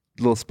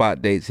little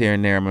spot dates here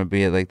and there. I'm gonna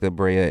be at like the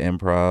Brea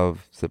Improv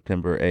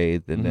September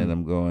 8th, and then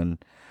I'm going.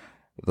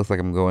 It looks like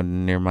I'm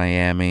going near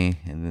Miami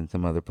and then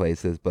some other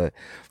places, but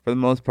for the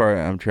most part,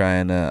 I'm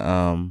trying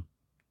to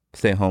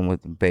stay home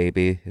with the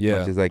baby as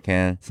much as I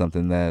can.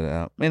 Something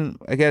that, and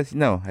I guess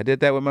I did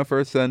that with my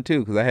first son too,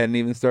 because I hadn't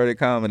even started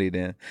comedy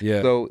then.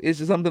 Yeah. So it's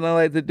just something I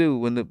like to do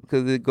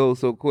because it goes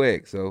so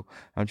quick. So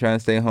I'm trying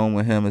to stay home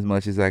with him as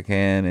much as I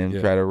can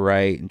and try to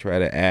write and try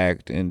to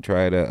act and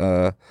try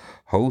to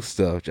host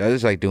stuff. I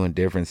just like doing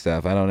different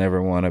stuff. I don't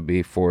ever want to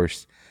be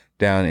forced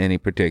down any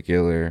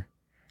particular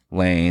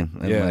lane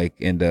and like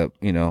end up,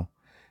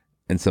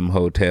 in some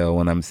hotel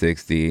when I'm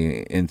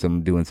 60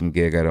 and doing some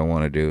gig I don't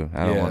want to do.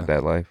 I don't want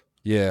that life.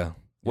 Yeah.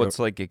 What's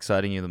like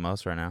exciting you the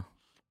most right now?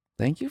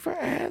 Thank you for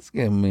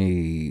asking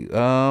me.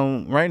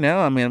 Right now,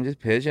 I mean, I'm just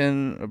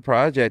pitching a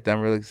project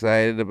I'm really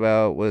excited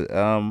about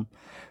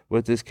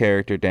with this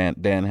character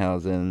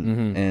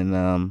Danhausen,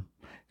 and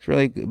it's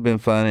really been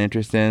fun,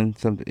 interesting.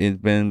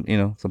 It's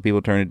been, some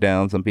people turn it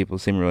down, some people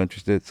seem real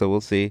interested. So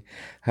we'll see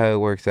how it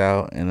works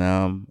out. And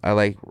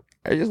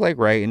I just like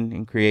writing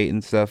and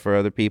creating stuff for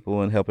other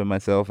people and helping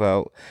myself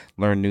out,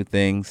 learn new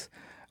things.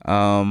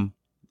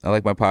 I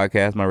like my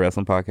podcast, my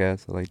wrestling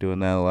podcast. I like doing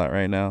that a lot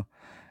right now.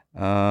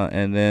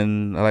 And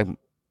then I like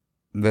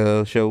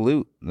the show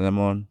Loot that I'm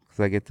on because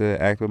I get to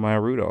act with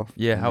Maya Rudolph.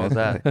 Yeah, how was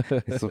that?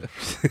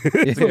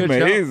 It's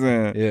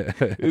amazing. Yeah.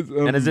 It's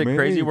and is it crazy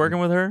amazing. working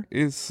with her?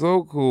 It's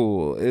so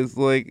cool. It's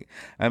like,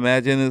 I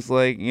imagine it's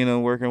like,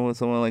 working with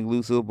someone like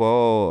Lucille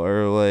Ball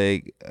or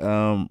like,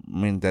 I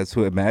mean, that's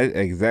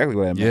exactly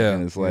what I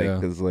imagine it's like.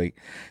 Because like,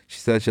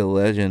 she's such a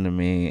legend to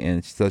me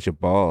and she's such a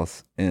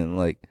boss and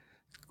like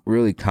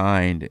really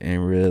kind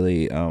and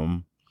really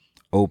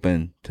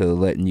open to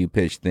letting you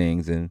pitch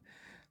things and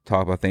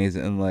talk about things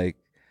and like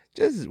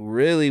just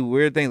really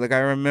weird things. Like I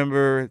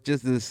remember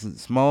just this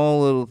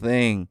small little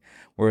thing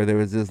where there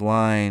was this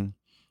line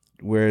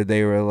where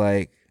they were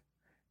like,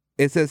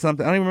 it said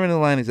something, I don't even remember the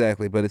line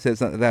exactly, but it said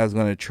something that I was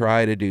going to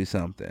try to do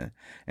something.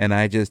 And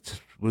I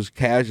just was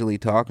casually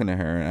talking to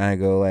her and I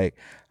go like,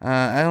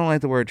 I don't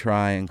like the word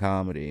try in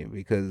comedy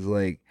because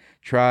like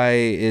try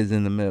is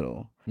in the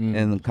middle.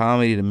 And the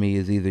comedy to me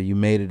is either you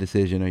made a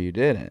decision or you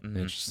didn't.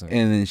 Interesting.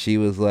 And then she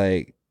was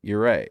like, you're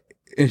right.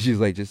 And she's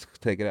like, just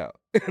take it out.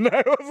 And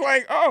I was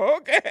like, oh,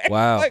 okay.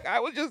 Wow. Like I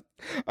was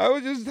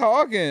just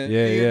talking.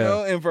 Yeah, you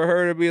know? And for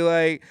her to be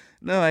like,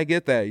 no, I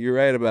get that. You're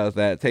right about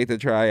that. Take the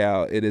try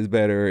out. It is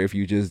better if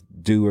you just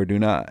do or do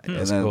not. And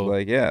I was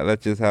like, yeah,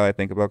 that's just how I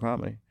think about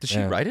comedy. Did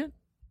she write it?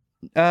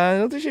 I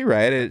don't think she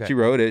wrote it. Okay. She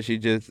wrote it. She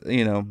just,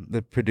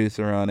 the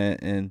producer on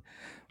it. And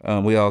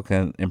we all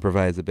can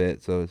improvise a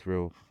bit. So it's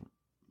real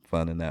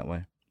fun in that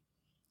way.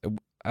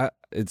 I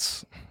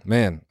was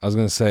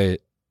gonna say,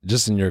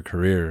 just in your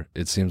career,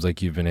 it seems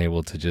like you've been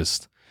able to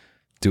just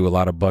do a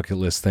lot of bucket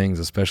list things,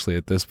 especially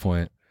at this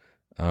point.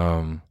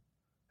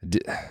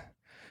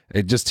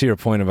 Just to your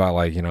point about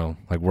like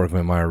working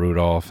with Maya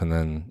Rudolph, and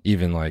then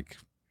even like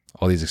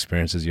all these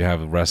experiences you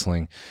have with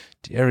wrestling.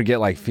 Do you ever get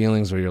like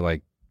feelings where you're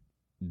like,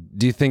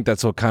 do you think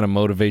that's what kind of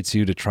motivates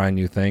you to try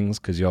new things?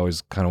 Because you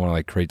always kind of want to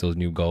like create those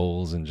new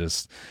goals and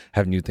just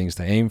have new things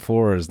to aim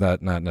for, or is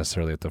that not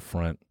necessarily at the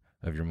front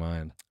of your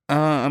mind?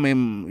 I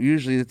mean,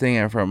 usually the thing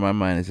in front of my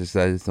mind is just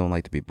I just don't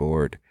like to be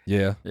bored.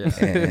 Yeah.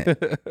 And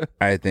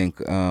I think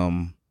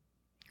when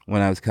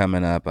I was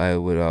coming up, I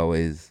would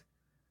always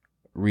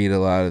read a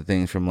lot of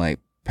things from like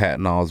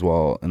Patton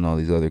Oswalt and all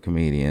these other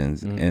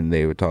comedians, and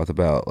they would talk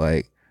about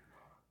like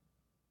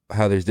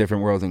how there's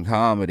different worlds in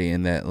comedy,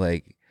 and that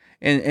like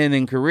and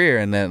in career,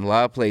 and that in a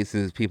lot of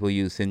places people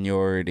use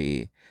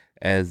seniority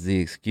as the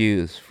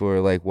excuse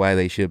for like why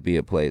they should be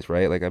a place,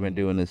 right? Like I've been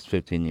doing this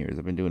 15 years,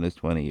 I've been doing this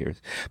 20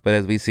 years. But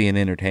as we see in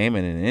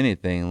entertainment and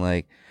anything,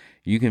 like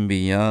you can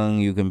be young,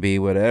 you can be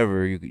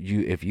whatever.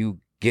 You if you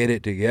get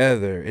it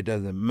together, it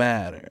doesn't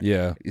matter.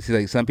 Yeah. You see,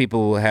 like some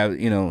people will have,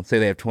 say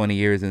they have 20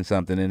 years in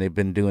something and they've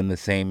been doing the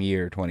same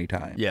year 20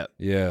 times. Yeah.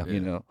 Yeah.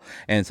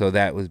 And so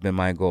that was been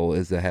my goal,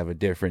 is to have a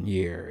different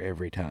year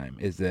every time,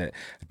 is that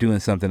doing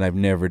something I've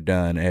never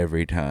done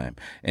every time.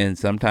 And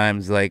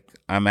sometimes like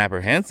I'm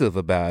apprehensive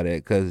about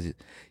it because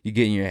you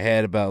get in your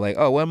head about like,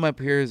 oh, what my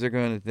peers are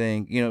going to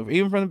think,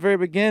 even from the very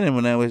beginning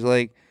when they were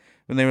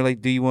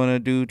like, do you want to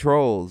do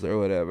trolls or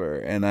whatever?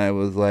 And I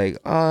was like,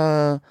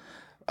 oh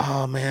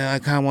man, I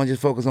kind of want to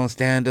just focus on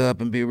stand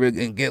up and be real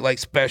and get like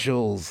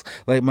specials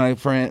like my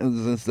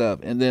friends and stuff.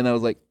 And then I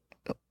was like,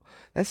 oh,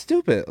 that's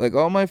stupid. Like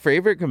all my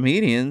favorite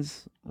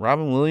comedians,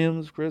 Robin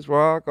Williams, Chris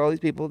Rock, all these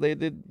people, they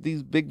did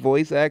these big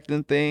voice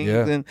acting things,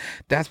 and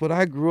that's what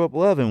I grew up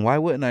loving. Why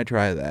wouldn't I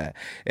try that?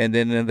 And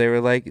then they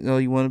were like, oh,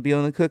 you want to be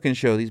on the cooking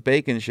show, these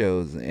baking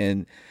shows,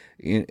 and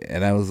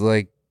I was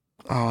like,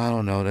 oh, I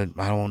don't know that.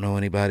 I don't know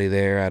anybody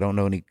there. I don't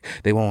know any.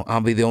 They won't.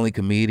 I'll be the only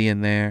comedian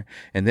there.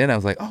 And then I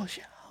was like, oh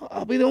shit,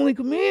 I'll be the only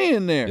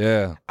comedian there.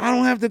 Yeah. I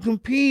don't have to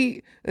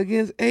compete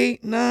against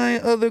 8,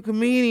 9 other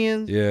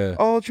comedians. Yeah.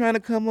 All trying to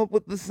come up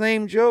with the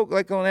same joke,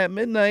 like on At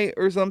Midnight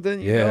or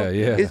something. Yeah.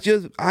 It's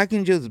just I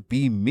can just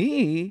be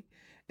me.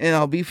 And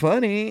I'll be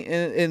funny,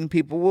 and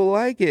people will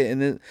like it.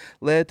 And it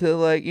led to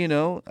like,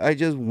 I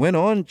just went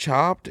on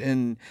Chopped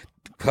and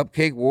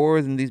Cupcake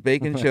Wars and these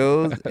baking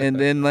shows, and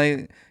then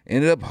like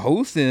ended up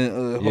hosting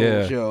a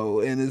whole show.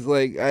 And it's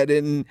like I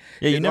didn't.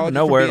 Yeah, you never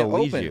know where it'll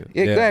lead you.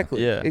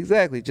 Exactly. Yeah.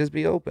 Exactly. Just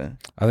be open.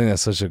 I think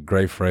that's such a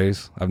great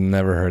phrase. I've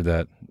never heard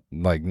that.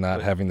 Like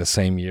not having the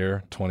same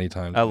year 20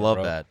 times. I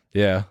love that.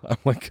 Yeah, I'm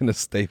like gonna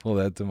staple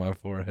that to my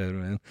forehead,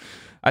 man.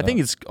 I think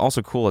it's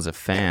also cool as a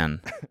fan,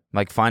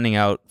 like finding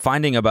out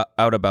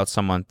about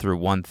someone through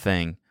one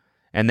thing,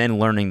 and then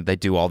learning that they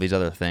do all these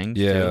other things.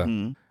 Yeah,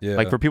 too. Yeah.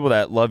 Like for people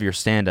that love your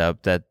stand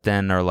up, that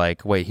then are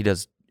like, wait, he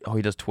does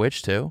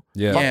Twitch too?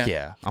 Yeah. Fuck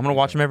yeah. I'm gonna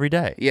watch him every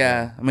day.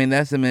 Yeah, I mean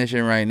that's the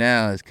mission right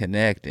now, is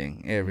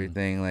connecting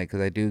everything. Like,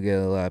 because I do get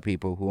a lot of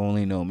people who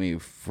only know me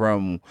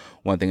from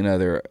one thing or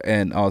another,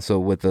 and also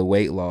with the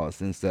weight loss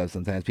and stuff.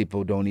 Sometimes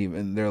people don't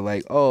even. They're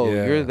like, "Oh,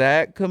 you're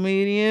that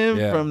comedian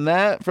from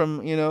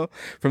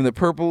the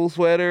purple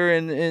sweater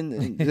and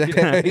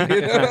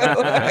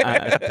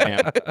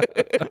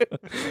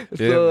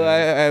So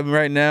I'm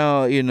right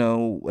now,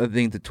 I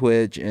think the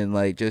Twitch and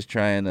like just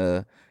trying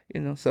to.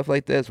 Stuff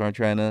like this where I'm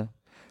trying to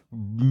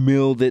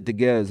meld it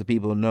together so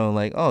people know,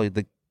 like, oh,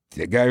 the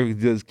guy who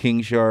does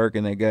King Shark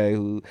and that guy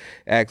who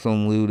acts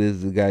on Loot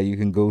is the guy you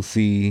can go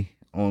see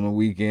on a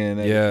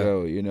weekend at a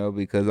show,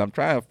 because I'm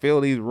trying to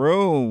fill these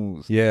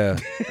rooms. Yeah.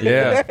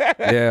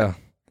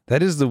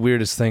 That is the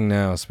weirdest thing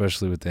now,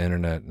 especially with the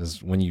internet,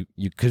 is when you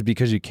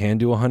because you can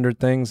do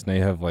 100 things, now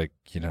you have like,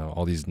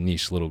 all these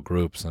niche little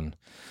groups, and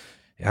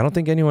I don't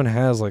think anyone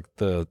has like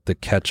the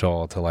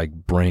catch-all to like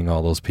bring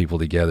all those people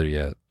together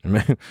yet.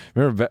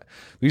 Remember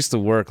we used to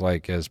work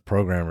like as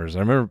programmers. I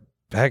remember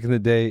back in the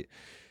day,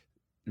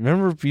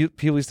 remember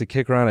people used to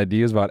kick around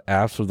ideas about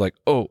apps with like,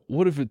 oh,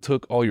 what if it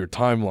took all your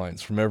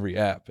timelines from every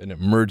app and it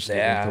merged it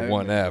into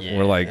one app? And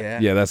we're like,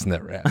 that's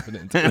never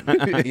happening.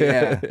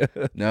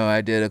 No,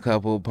 I did a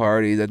couple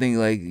parties. I think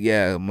like,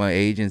 my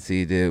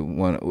agency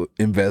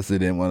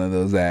invested in one of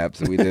those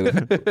apps. We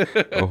did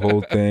a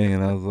whole thing,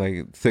 and I was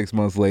like, 6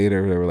 months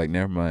later, they were like,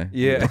 never mind.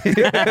 Yeah.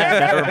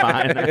 Never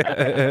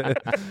mind.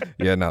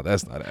 Yeah, no,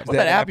 that's not happening. What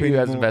that app you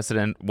guys invested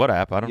in? What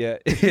app? I don't. Yeah.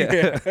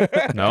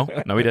 No,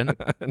 we didn't.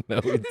 No,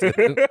 we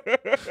didn't.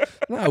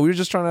 No, we were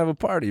just trying to have a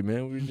party,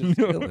 man. We were just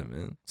chilling,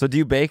 man. So do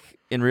you bake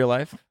in real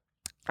life?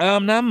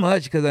 Not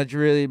much, because I've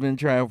really been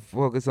trying to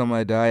focus on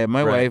my diet.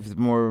 My wife's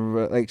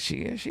more like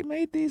she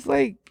made these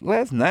like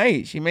last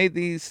night. She made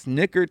these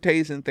Snicker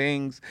tasting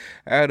things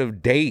out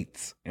of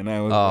dates, and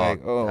I was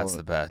like, oh, that's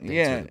the best.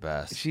 Dates are the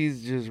best.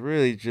 She's just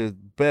really just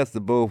best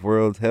of both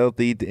worlds,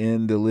 healthy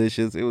and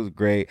delicious. It was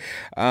great.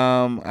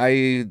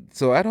 I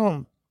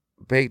don't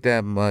bake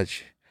that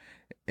much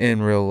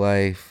in real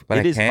life, but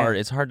it is hard.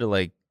 It's hard to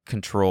like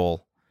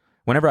control.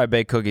 Whenever I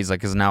bake cookies, like,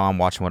 because now I'm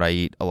watching what I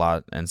eat a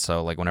lot, and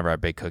so like whenever I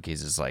bake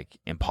cookies, it's like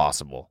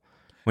impossible.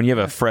 When you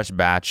have a fresh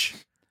batch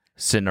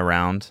sitting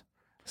around,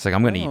 it's like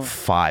I'm gonna eat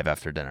 5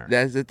 after dinner.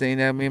 That's the thing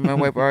that me and my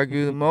wife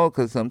argue the most,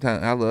 because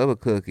sometimes I love a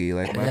cookie.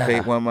 Like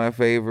one of my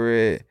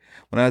favorite.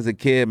 When I was a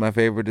kid, my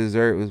favorite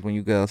dessert was when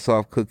you got a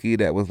soft cookie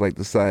that was like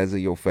the size of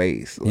your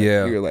face. Like,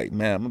 you're like,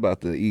 man, I'm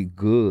about to eat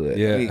good.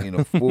 Yeah. I'm eating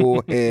a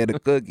full head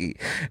of cookie.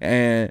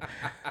 And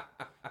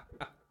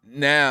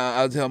now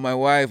I'll tell my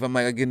wife, I'm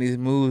like, I'm getting these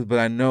moves, but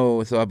I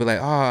know. So I'll be like,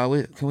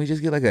 can we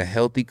just get like a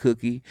healthy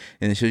cookie?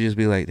 And she'll just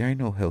be like, there ain't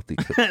no healthy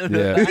cookie. I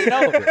know.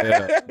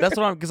 That's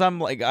what because I'm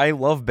like, I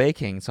love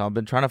baking. So I've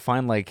been trying to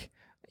find like,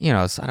 I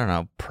don't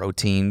know,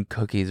 protein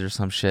cookies or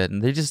some shit.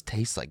 And they just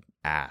taste like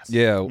ass.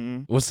 Yeah.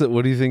 Mm-hmm.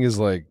 What do you think is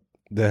like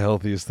the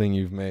healthiest thing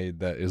you've made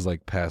that is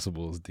like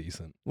passable as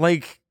decent?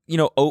 Like,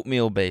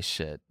 oatmeal based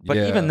shit. But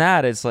even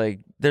that, it's like,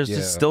 there's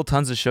just still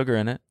tons of sugar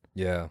in it.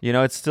 Yeah. You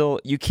know, it's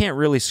still, you can't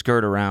really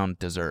skirt around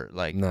dessert.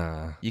 Like,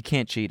 Nah. you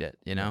can't cheat it,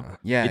 you know?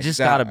 Yeah, It just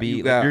you gotta be,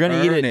 you like, you're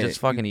gonna eat earn it,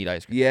 just fucking eat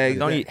ice cream. Yeah, Like,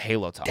 don't exactly. eat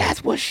Halo Top.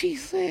 That's what she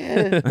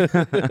said.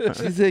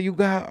 She said you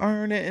gotta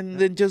earn it and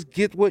then just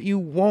get what you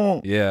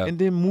want. Yeah. And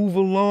then move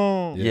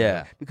along.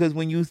 Yeah. Because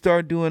when you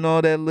start doing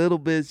all that little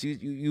bits,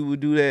 you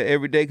would do that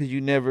every day because you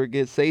never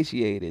get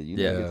satiated. You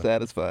never get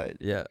satisfied.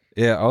 Yeah.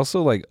 Yeah.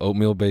 Also, like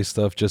oatmeal based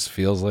stuff just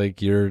feels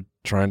like you're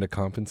trying to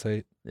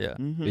compensate. Yeah.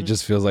 It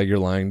just feels like you're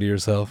lying to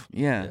yourself.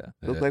 Yeah.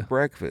 Looks like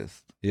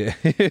breakfast. Yeah.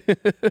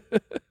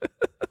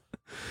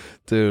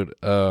 Dude,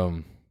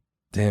 damn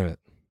it.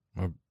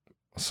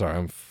 Sorry,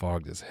 I'm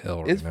fogged as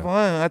hell right It's now.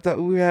 fun. I thought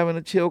we were having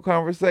a chill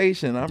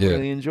conversation. I'm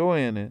really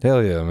enjoying it.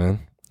 Hell yeah,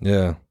 man.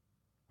 Yeah.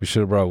 We should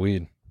have brought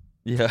weed.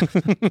 Yeah.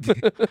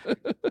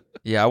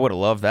 Yeah, I would have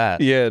loved that.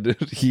 Yeah,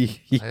 dude.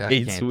 He I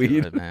hates can't do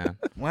weed. it, man.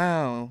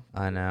 Wow.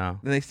 I know.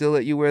 Then they still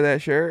let you wear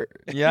that shirt?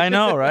 Yeah, I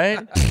know,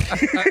 right?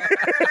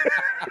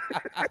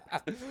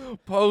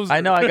 Poser.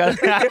 I know. I got.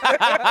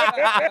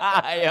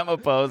 I am a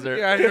poser.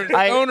 Yeah, you're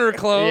stoner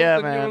clothes. Yeah,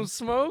 and man. You don't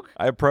smoke.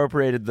 I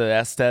appropriated the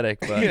aesthetic,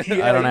 but I don't you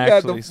got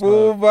actually the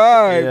full smoke.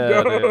 vibe.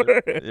 Yeah, dog.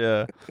 dude.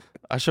 Yeah.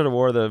 I should have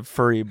wore the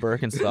furry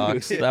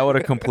Birkenstocks. That would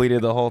have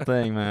completed the whole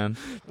thing, man.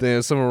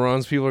 Damn, some of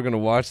Ron's people are gonna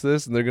watch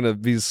this and they're gonna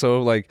be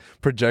so like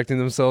projecting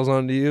themselves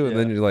onto you, and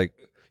then you're like,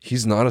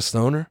 he's not a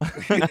stoner.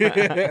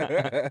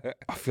 I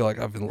feel like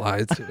I've been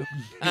lied to.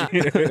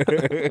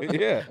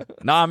 Yeah.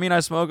 No, I mean I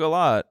smoke a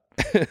lot.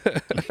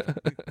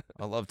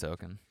 I love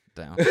token.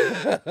 Down.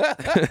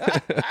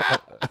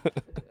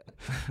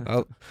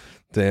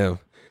 Damn.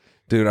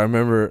 Dude, I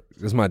remember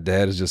because my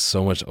dad is just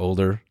so much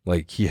older.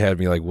 Like he had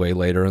me like way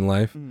later in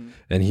life,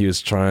 and he was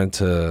trying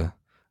to,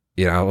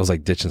 I was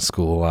like ditching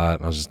school a lot.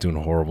 And I was just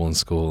doing horrible in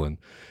school, and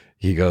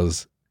he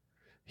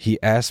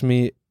asked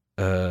me,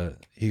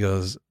 he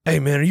goes, "Hey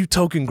man, are you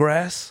toking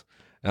grass?"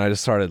 And I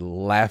just started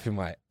laughing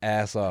my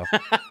ass off.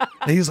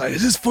 And he's like,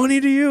 "Is this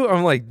funny to you?"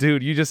 I'm like,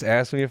 "Dude, you just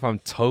asked me if I'm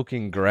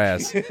toking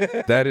grass.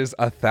 That is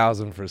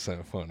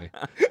 1,000% funny."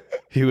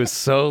 He was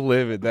so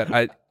livid that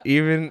I,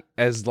 even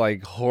as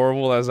like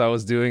horrible as I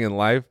was doing in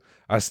life,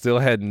 I still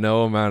had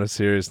no amount of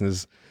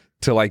seriousness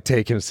to like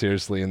take him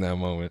seriously in that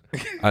moment.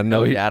 I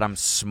know he. Dad, I'm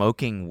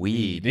smoking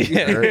weed.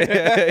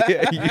 Yeah,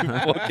 you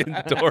fucking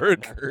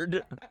dork.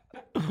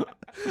 I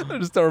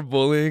just started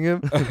bullying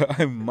him.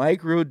 I'm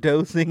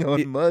microdosing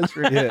on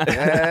mushrooms.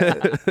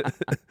 Yeah.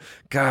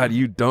 God,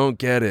 you don't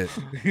get it.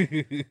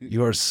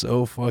 You are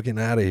so fucking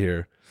out of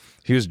here.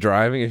 He was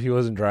driving. If he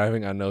wasn't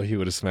driving, I know he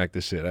would have smacked the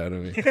shit out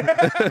of me.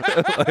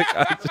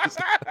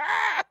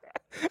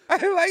 I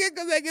like it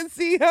because I can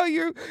see how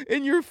you're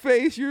in your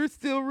face. You're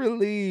still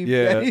relieved.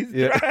 Yeah, that he's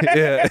yeah.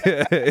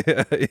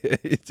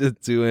 He's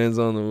just 2 hands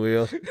on the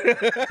wheel.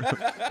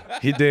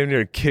 He damn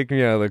near kicked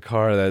me out of the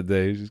car that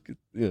day. Just,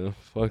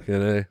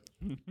 fucking A.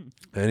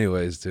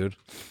 Anyways, dude.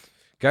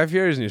 Guy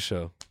Fieri's new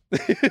show.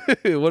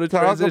 What a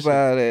Talk transition.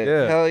 about it.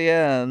 Yeah. Hell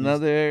yeah.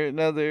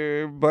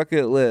 Another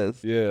bucket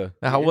list. Yeah.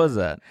 How was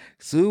that?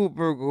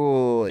 Super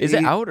cool. Is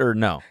it out or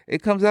no?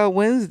 It comes out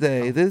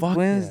Wednesday. This fuck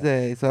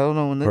Wednesday. So I don't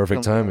know when this Perfect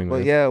comes out, timing,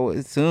 but man. yeah, well,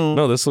 it's soon.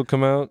 No, this will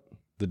come out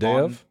the day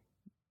of.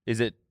 Is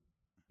it?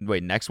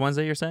 Wait, next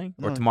Wednesday you're saying,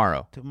 or No,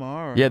 tomorrow?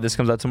 Tomorrow. Yeah, this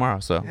comes out tomorrow.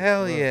 So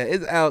Hell yeah.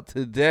 It's out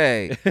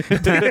today.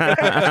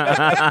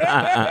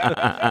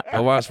 I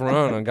watched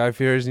Ron on Guy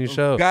Fieri's new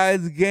show.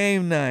 Guys,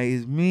 game night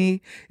is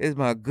me. It's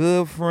my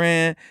good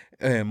friend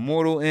and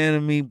mortal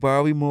enemy,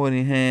 Bobby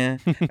Moynihan.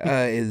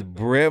 It's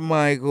Brett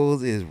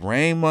Michaels. It's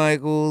Rain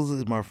Michaels.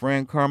 It's my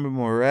friend Carmen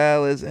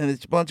Morales. And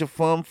it's a bunch of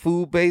fun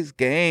food-based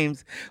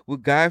games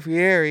with Guy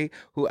Fieri,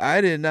 who I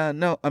did not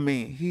know. I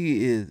mean,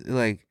 he is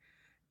like,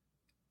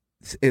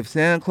 if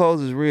Santa Claus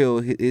is real,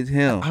 it's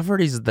him. I've heard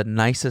he's the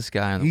nicest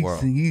guy in the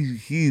world.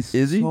 He's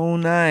Is he? so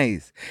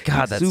nice.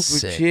 God, He's that's super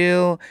sick.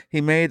 chill.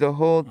 He made the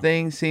whole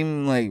thing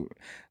seem like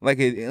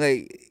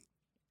it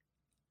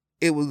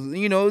was,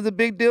 it was a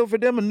big deal for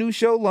them, a new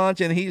show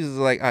launch, and he's just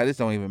like, this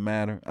don't even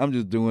matter. I'm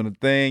just doing a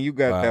thing. You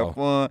got Wow. that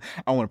fun.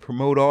 I want to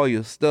promote all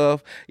your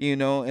stuff,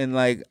 and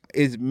like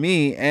it's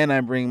me, and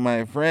I bring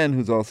my friend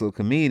who's also a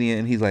comedian,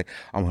 and he's like,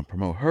 I want to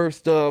promote her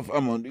stuff.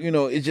 I'm on,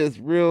 it's just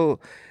real.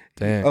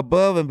 Damn.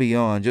 Above and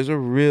beyond, just a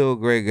real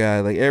great guy.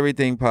 Like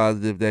everything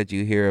positive that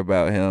you hear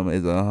about him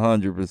is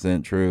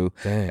 100% true.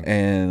 Damn.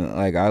 And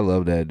like I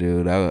love that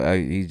dude.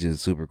 He's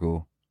just super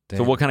cool.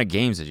 So what kind of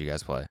games did you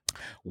guys play?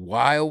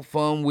 Wild,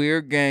 fun,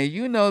 weird games.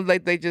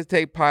 Like they just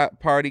take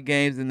party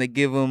games and they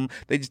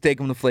just take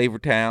them to Flavor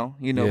Town.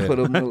 Yeah. Put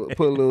a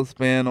little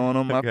spin on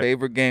them. My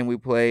favorite game we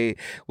played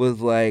was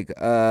like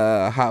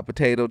a hot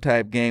potato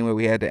type game where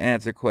we had to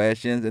answer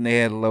questions, and they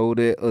had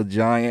loaded a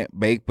giant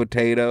baked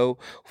potato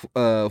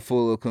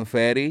full of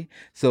confetti.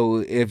 So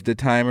if the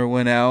timer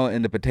went out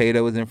and the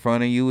potato was in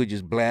front of you, it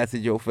just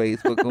blasted your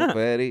face with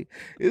confetti.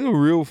 It's a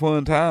real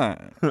fun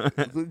time.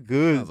 It's a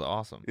good. That's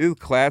awesome. It's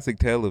classic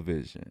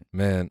television.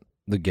 Man,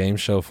 the game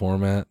show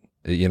format,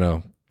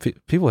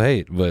 people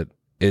hate, but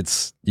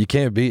you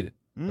can't beat it.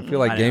 I feel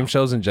like I game know.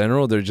 shows in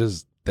general, they're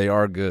just They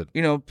are good.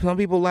 You know, some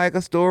people like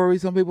a story,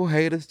 some people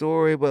hate a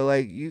story, but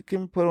like you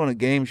can put on a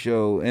game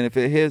show, and if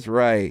it hits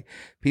right,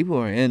 people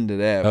are into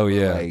that. Oh, for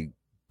yeah. like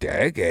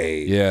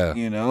decades. Yeah.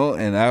 You know,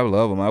 and I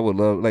love them. I would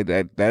love like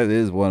that. That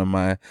is one of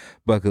my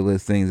bucket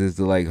list things is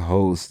to like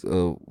host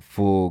a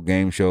full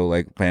game show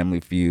like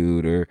Family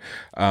Feud or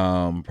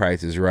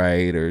Price is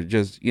Right or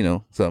just, you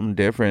know, something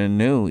different and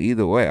new.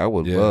 Either way, I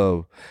would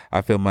love.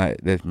 I feel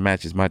that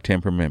matches my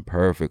temperament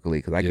perfectly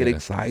because I get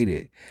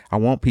excited. I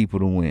want people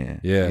to win.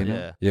 Yeah. You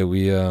know? Yeah,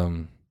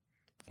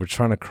 we're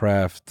trying to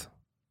craft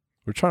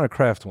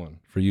one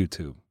for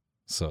YouTube.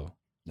 So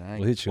Nice.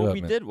 we'll hit you up,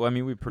 we man. did. Well, I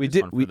mean, we produced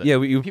did- one for we- the- yeah,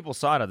 we- people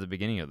saw it at the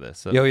beginning of this.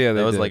 So Oh, yeah,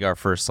 they that was did. like our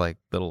first like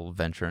little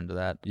venture into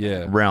that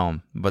Yeah.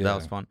 realm. But that Yeah.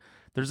 was fun.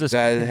 There's this.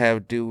 Guys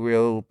have do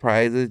real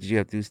prizes. Did you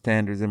have to do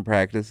standards and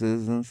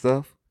practices and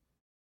stuff?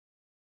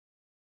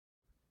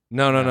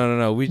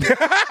 No. We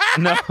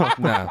No,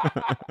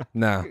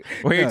 nah.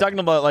 Were you talking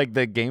about like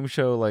the game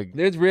show? Like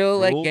There's real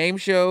like Rule? game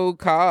show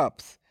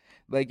cops.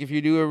 Like if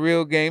you do a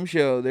real game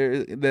show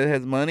that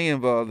has money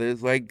involved,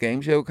 there's like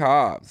game show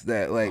cops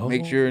that like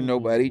make sure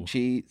nobody Oh.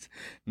 cheats,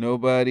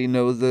 nobody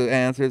knows the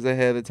answers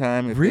ahead of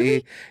time.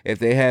 Really? If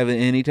they have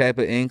any type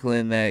of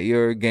inkling that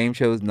your game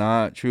show is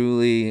not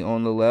truly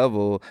on the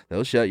level,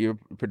 they'll shut your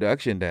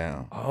production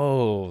down.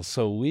 Oh,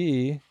 so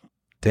we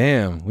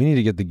need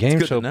to get the game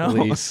good show to know.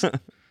 police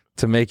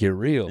to make it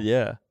real.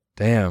 yeah.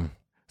 Damn.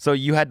 So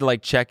you had to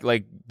like check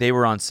like they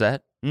were on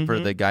set for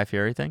Mhm. the Guy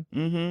Fieri thing.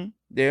 Mm-hmm.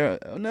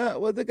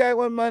 Was the guy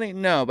won money?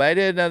 No, but I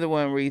did another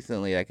one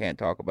recently. I can't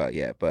talk about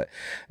yet, but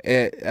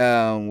it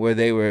where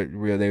they were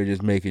real. They were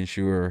just making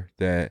sure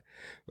that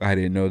I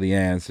didn't know the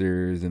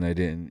answers, and I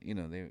didn't. You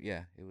know,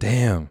 it was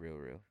Damn.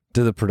 real.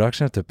 Did the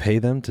production have to pay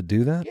them to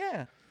do that?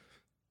 Yeah.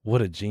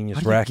 What a genius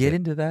How did racket. you get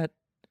into that?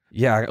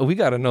 Yeah, we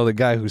got to know the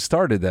guy who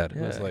started that. It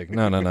was Yeah. like,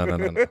 no.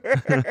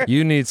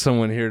 You need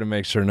someone here to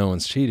make sure no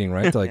one's cheating,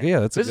 right? They're like, yeah,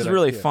 that's a This good is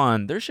really idea.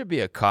 fun. There should be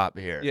a cop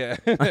here. Yeah.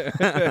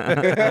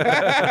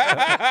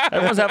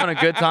 Everyone's having a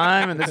good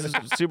time, and this is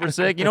super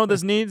sick. You know what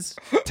this needs?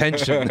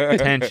 Tension.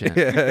 Tension.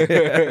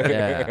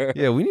 Yeah.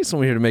 Yeah, we need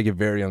someone here to make it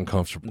very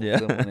uncomfortable. Yeah.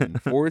 Someone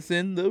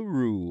enforcing the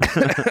rule.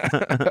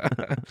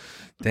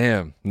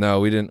 Damn. No,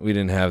 we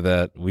didn't have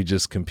that. We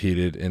just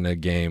competed in a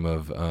game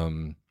of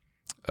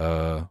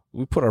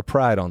we put our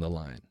pride on the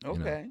line. you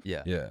know? Okay.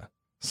 Yeah. Yeah.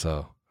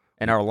 So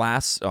And our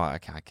last, I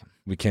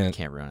we can't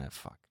ruin it.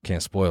 Fuck.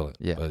 can't spoil it.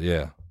 Yeah. But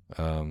yeah.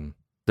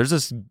 There's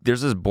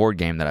this board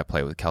game that I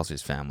play with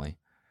Kelsey's family,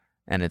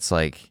 and it's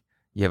like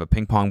you have a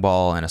ping pong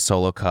ball and a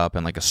solo cup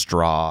and like a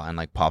straw and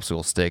like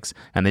popsicle sticks,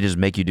 and they just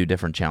make you do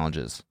different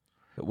challenges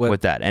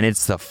with that, and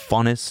it's the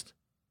funnest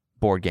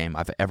board game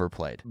I've ever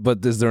played.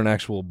 But is there an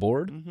actual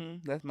board? Mm-hmm.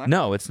 That's my.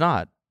 No, it's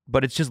not.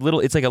 But it's just little.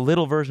 It's like a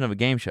little version of a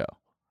game show.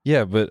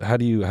 Yeah, but how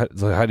do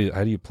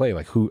you play?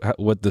 Like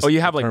what this? Oh,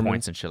 you have like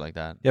points and shit like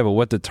that. Yeah, but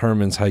what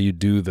determines how you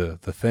do the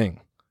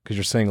thing? Because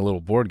you're saying a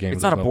little board game.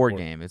 It's there's not a no board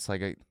game. It's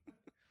like a.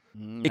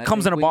 Mm, It I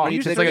comes think in a we box. need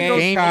It's to like a get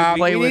game you cops.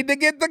 play we with. need to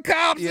get the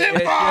cops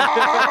involved.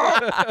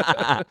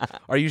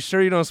 Are you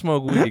sure you don't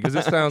smoke weed? Because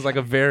this sounds like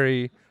a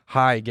very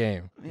high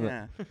game.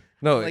 Yeah.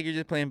 No. Like you're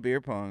just playing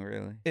beer pong,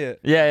 really.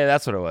 Yeah,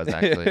 that's what it was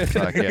actually.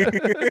 Fuck,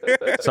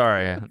 yeah.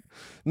 Sorry.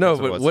 No, That's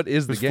it but was. what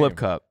is It the was game? Flip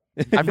Cup.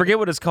 I forget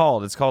what it's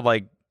called. It's called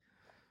like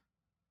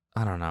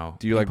I don't know.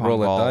 Do you like ping pong roll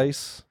ball. a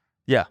dice?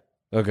 Yeah,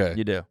 Okay.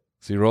 you do.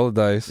 So you roll a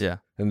dice. Yeah.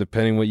 And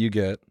depending what you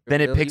get. Then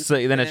it Really? picks.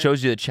 Then it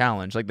shows you the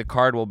challenge. Like the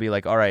card will be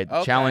like, all right,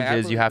 Okay, challenge I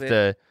is you have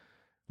believe to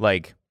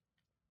like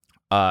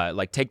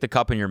take the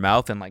cup in your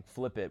mouth and like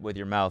flip it with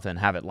your mouth and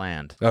have it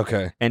land.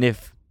 Okay. And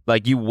if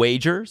like you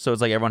wager, so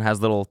it's like everyone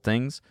has little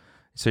things.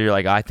 So you're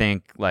like, I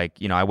think like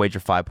I wager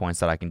 5 points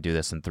that I can do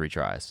this in 3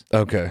 tries.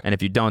 Okay. And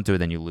if you don't do it,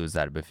 then you lose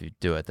that. But if you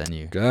do it, then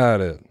you. Got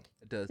it.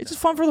 It does. It's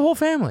just fun for the whole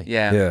family.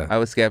 Yeah. Yeah. I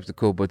was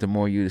skeptical, but the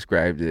more you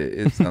described it,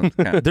 it sounds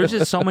kind of. There's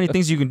just so many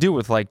things you can do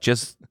with like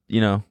just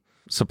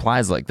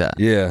supplies like that.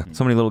 Yeah.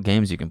 So many little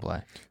games you can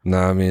play. No,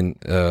 I mean,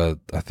 I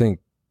think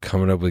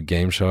coming up with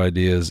game show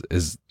ideas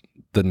is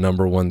the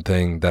number one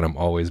thing that I'm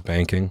always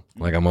banking.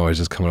 Like I'm always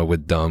just coming up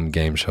with dumb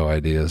game show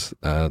ideas.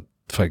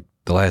 It's like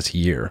the last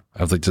year, I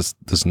have like just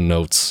this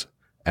notes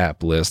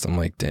app list. I'm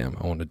like, damn,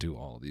 I want to do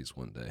all of these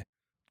one day.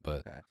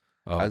 But Okay.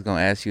 I was gonna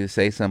ask you to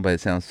say something, but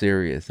it sounds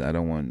serious. I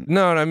don't want.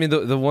 no, I mean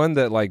the one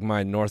that like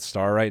my North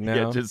Star right now.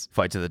 Yeah, just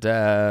fight to the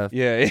death.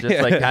 Yeah,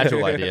 Just like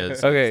casual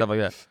ideas. Okay. Stuff like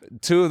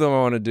that. 2 of them I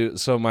want to do.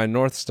 So my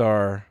North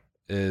Star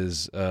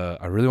is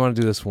I really want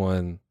to do this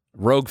one.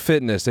 Rogue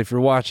Fitness. If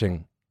you're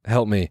watching,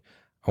 help me.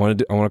 I'm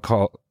gonna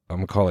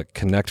call it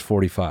Connect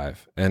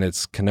 45, and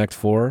it's Connect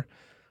 4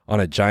 on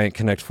a giant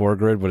Connect 4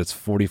 grid, but it's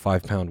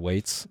 45-pound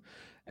weights,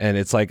 and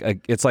it's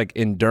like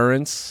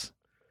endurance,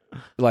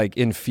 like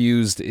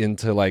infused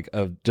into like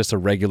just a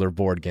regular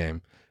board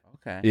game.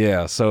 Okay.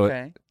 Yeah. So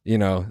Okay.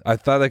 I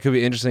thought that could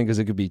be interesting because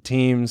it could be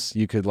teams.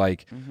 You could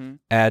like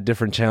add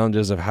different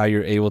challenges of how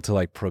you're able to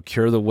like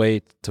procure the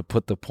weight to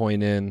put the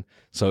point in.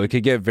 So it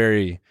could get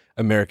very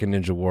American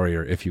Ninja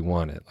Warrior if you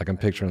want it. Like I'm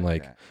picturing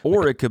like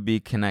Or it could be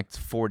Connect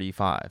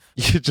 45.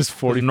 you just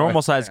 40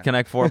 Normal size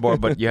Connect 4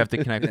 board, but you have to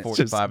connect 45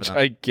 just of them.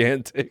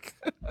 gigantic.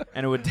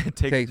 And it would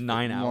take Takes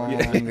 9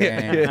 hours. Long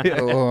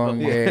game. Long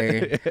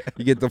game.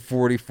 You get the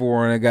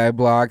 44 and a guy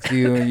blocks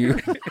you and you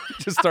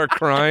Just start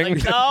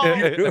crying.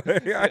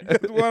 I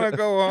just want to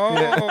go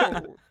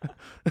home.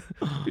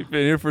 You've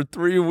been here for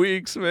 3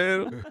 weeks,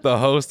 man. The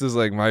host is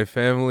like, my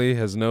family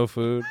has no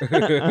food.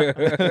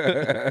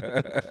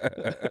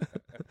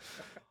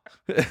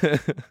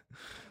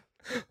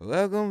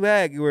 Welcome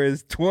back. Where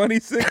it's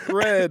 26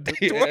 red,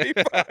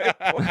 25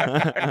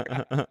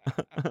 white.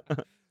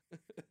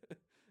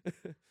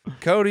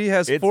 Cody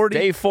has It's 40.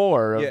 day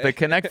 4 of the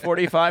Connect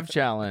 45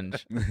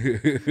 challenge.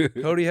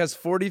 Cody has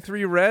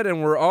 43 red,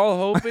 and we're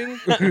all hoping.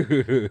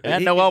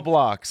 And Noel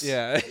blocks.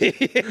 Yeah.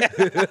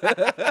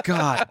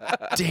 God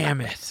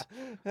damn it.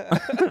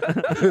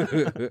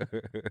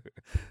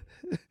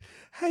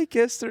 I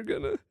guess they're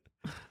gonna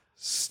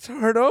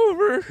start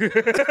over.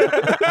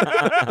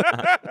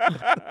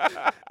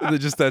 And then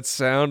just that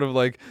sound of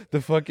like the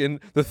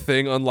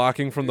thing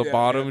unlocking from the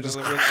bottom, just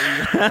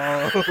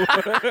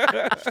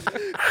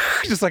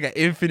just like an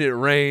infinite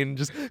rain.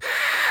 Just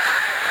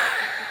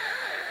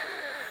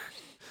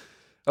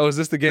oh, is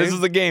this the game? This is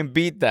the game.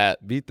 Beat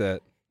that. Beat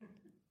that.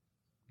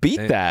 Beat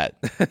Hey. that.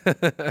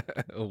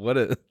 What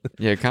a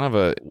Yeah, kind of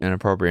an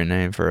inappropriate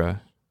name for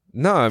a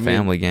no. I mean,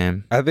 family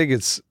game. I think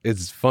it's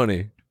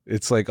funny.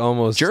 It's like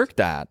almost Jerk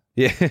that.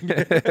 Yeah.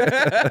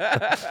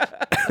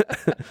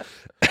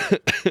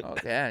 Oh,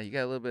 yeah, you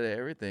got a little bit of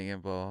everything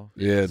involved.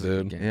 Yeah,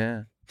 dude.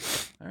 Yeah.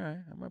 All right,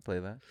 I might play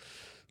that.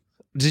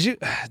 Did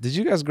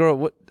you guys grow up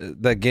what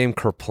that game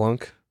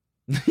Kerplunk?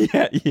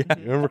 Yeah. You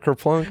remember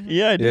Kerplunk?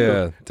 Yeah, I do.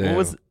 Yeah, damn. What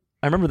was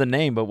I remember the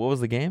name, but what was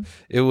the game?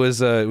 It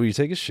was where you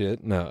take a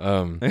shit.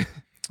 No,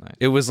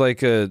 it was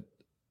like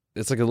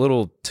it's like a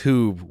little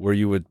tube where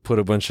you would put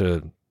a bunch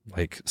of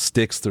like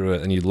sticks through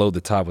it and you'd load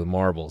the top with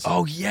marbles.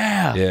 Oh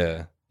yeah.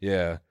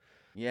 Yeah.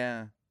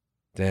 Yeah,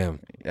 Damn.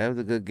 that was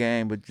a good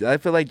game, but I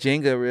feel like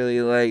Jenga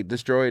really like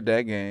destroyed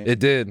that game. It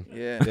did.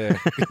 Yeah. Yeah.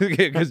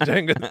 Because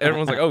Jenga,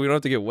 everyone's like, oh, we don't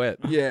have to get wet.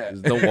 Yeah.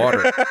 There's no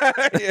water.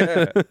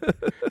 Yeah.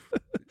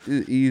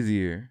 It's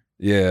easier.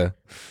 Yeah.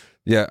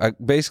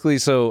 Basically,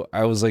 so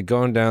I was like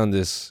going down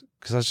this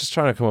because I was just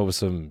trying to come up with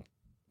some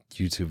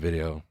YouTube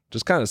video,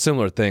 just kind of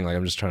similar thing. Like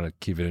I'm just trying to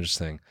keep it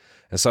interesting.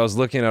 And so I was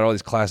looking at all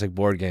these classic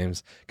board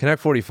games.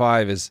 Connect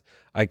 45 is,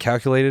 I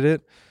calculated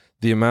it,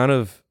 the amount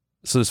of,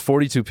 so there's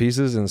 42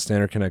 pieces in the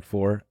standard Connect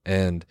 4,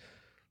 and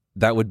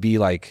that would be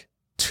like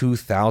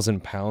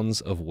 2,000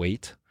 pounds of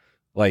weight.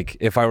 Like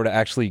if I were to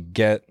actually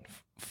get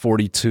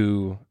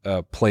 42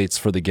 plates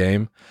for the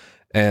game,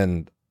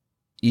 and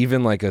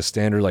even like a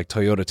standard like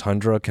Toyota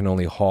Tundra can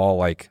only haul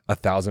like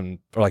 1,000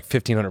 or like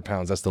 1,500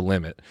 pounds. That's the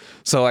limit.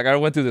 So like I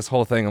went through this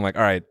whole thing. I'm like,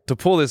 all right, to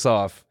pull this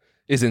off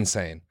is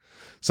insane.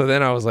 So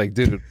then I was like,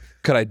 dude,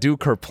 could I do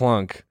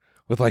Kerplunk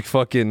with like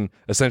fucking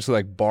essentially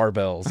like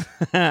barbells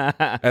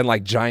and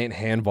like giant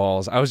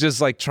handballs? I was just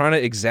like trying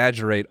to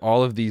exaggerate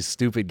all of these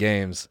stupid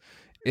games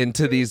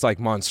into these like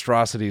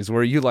monstrosities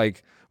where you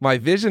like, my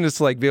vision is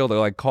to like be able to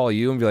like call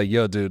you and be like,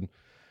 yo, dude,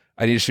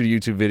 I need to shoot a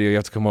YouTube video. You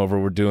have to come over.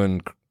 We're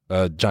doing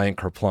giant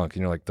Kerplunk.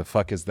 And you're like, the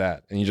fuck is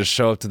that? And you just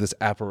show up to this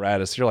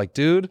apparatus. You're like,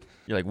 dude.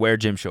 You're like, wear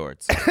gym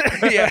shorts.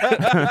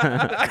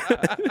 Yeah.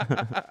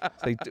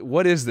 It's like,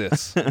 what is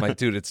this? I'm like,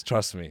 dude,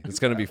 trust me. It's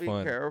going to be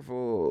fun. Be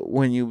careful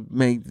when you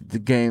make the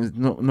games,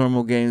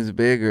 normal games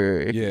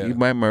bigger. Yeah. You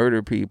might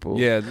murder people.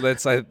 Yeah, I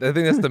think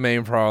that's the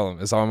main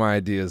problem is all my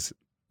ideas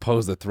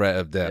pose the threat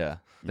of death. Yeah.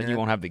 Then you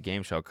won't have the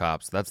game show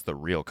cops. That's the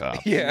real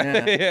cops.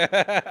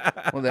 Yeah.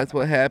 Well, that's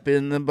what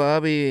happened to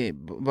Bobby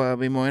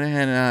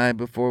Moynihan and I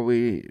before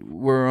we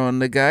were on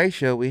the Guy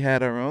Show. We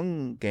had our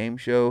own game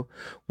show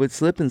with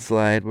Slip and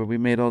Slide where we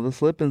made all the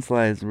slip and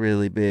slides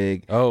really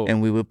big. Oh.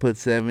 And we would put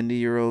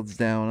 70-year-olds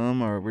down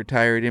them or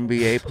retired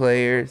NBA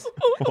players.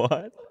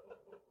 What?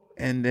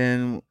 And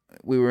then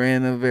we were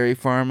in a very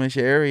farmish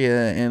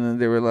area, and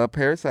there were a lot of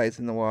parasites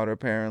in the water,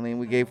 apparently. And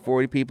we gave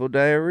 40 people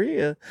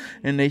diarrhea,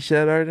 and they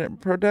shut our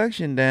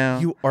production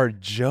down. You are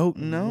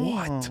joking. No,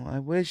 What? I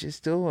wish. It's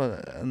still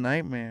a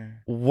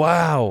nightmare.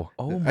 Wow.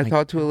 Oh I my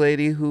talked to a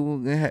lady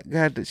who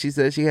she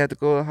said she had to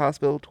go to the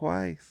hospital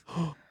twice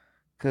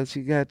because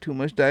she got too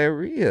much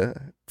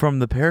diarrhea. From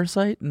the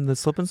parasite in the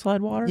slip and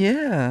slide water?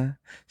 Yeah.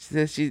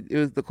 She said it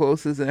was the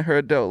closest in her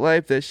adult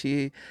life that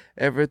she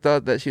ever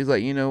thought that she was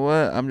like, you know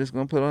what? I'm just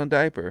going to put on a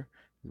diaper.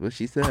 Is what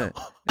she said.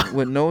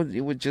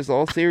 With just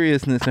all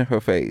seriousness in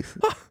her face.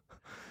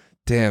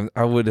 Damn,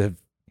 I would have,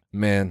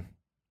 man.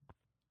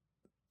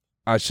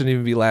 I shouldn't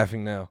even be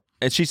laughing now.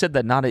 And she said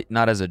that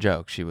not as a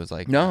joke. She was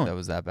like, No. that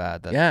was that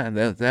bad. Yeah,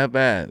 that's that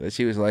bad. That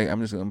she was like, I'm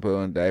just gonna put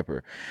on a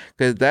diaper,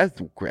 because that's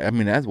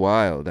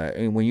wild.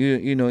 When you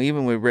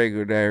even with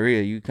regular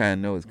diarrhea, you kind of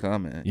know it's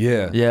coming.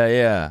 Yeah.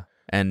 Yeah.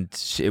 And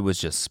it was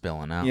just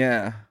spilling out.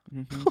 Yeah.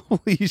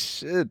 Holy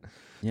shit.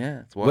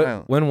 Yeah, it's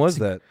wild. When was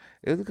that?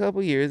 It was a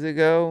couple years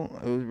ago.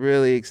 I was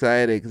really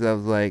excited because I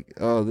was like,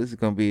 oh, this is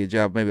going to be a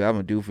job maybe I'm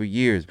going to do for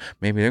years.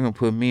 Maybe they're going to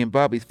put me and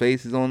Bobby's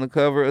faces on the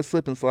cover of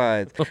Slip and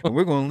Slides. And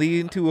we're going to lead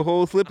into a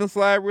whole Slip and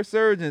Slide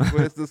resurgence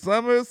where it's the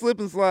summer of Slip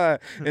and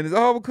Slide. And it's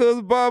all because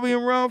of Bobby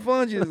and Ron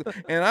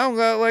Funches. And I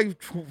got like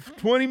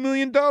 $20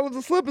 million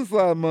of Slip and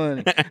Slide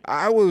money.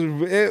 I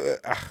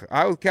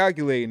was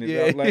calculating it.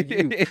 I was like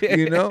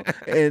you know?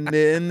 And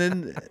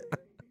then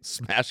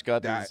Smash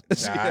cut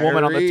this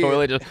woman on the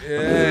toilet. Just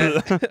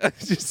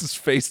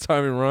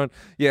FaceTiming Ron.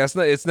 Yeah,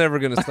 it's never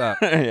gonna stop.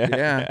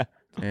 Yeah.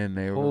 And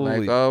they were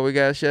like, oh, we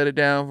gotta shut it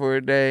down for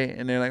a day.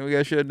 And they're like, we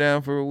gotta shut it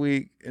down for a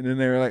week. And then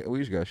they were like, we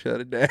just gotta shut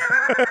it down.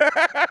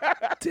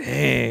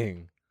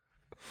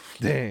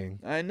 Dang.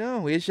 I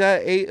know. We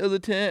shot 8 of the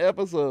 10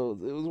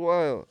 episodes. It was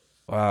wild.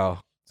 Wow.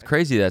 It's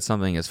crazy that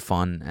something as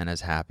fun and as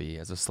happy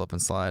as a slip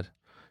and slide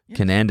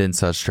can end in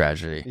such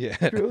tragedy.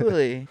 Yeah.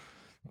 Truly.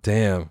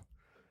 Damn.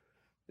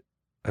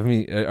 I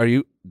mean,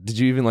 did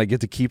you even like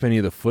get to keep any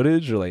of the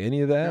footage or like any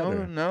of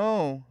that?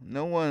 No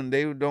one.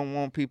 They don't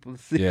want people to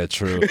see. Yeah,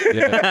 true.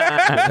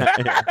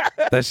 Yeah.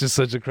 That's just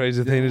such a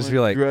crazy thing to just be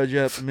like, grudge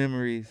up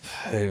memories.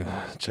 Hey,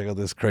 check out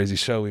this crazy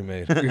show we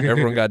made.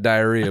 Everyone got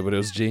diarrhea, but it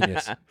was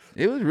genius.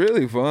 It was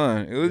really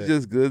fun. It was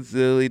just good,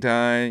 silly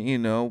time. You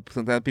know,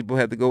 sometimes people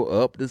had to go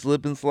up the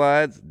slip and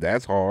slides.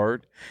 That's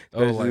hard.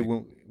 Especially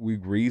when we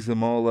grease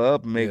them all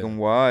up and make them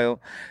wild.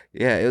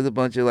 Yeah, it was a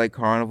bunch of like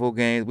carnival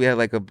games. We had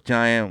like a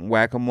giant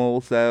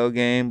whack-a-mole style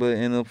game, but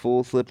in a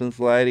full slip and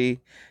slidey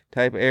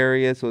type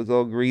area, so it's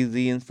all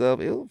greasy and stuff.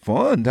 It was a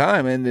fun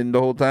time, and then the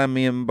whole time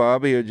me and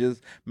Bobby are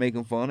just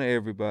making fun of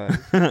everybody.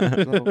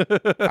 So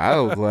I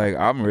was like,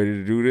 I'm ready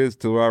to do this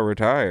till I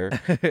retire.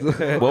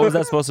 What was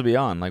that supposed to be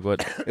on? Like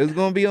what? It was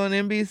gonna be on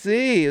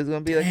NBC. It was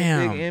gonna be like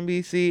a big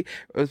NBC. It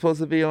was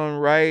supposed to be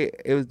on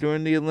it was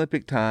during the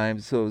Olympic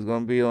times, so it was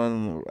gonna be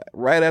on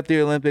right after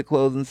the Olympic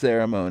closing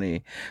ceremony.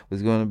 It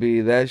was gonna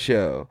be that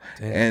show.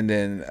 Damn. And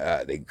then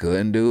they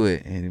couldn't do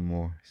it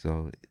anymore.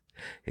 So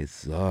it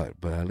sucked,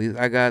 but at least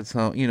I got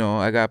some,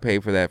 I got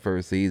paid for that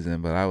first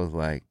season, but I was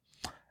like,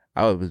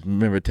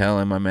 remember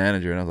telling my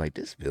manager, and I was like,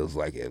 this feels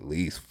like at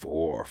least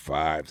 4 or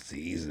 5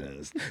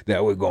 seasons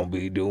that we're going to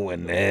be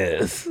doing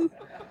this. It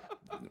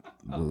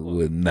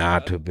was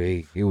not to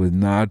be. It was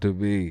not to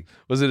be.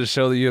 Was it a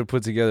show that you had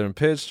put together and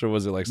pitched, or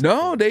was it like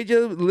No, they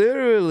just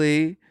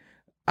literally,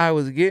 I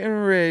was getting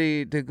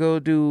ready to go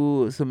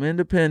do some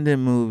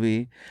independent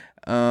movie,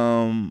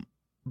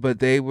 but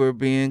they were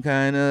being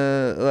kind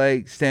of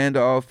like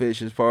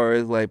standoffish as far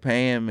as like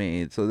paying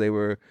me. So they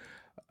were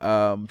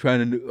trying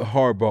to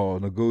hardball,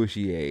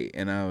 negotiate.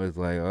 And I was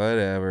like,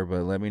 whatever,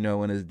 but let me know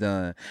when it's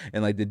done.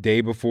 And like the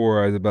day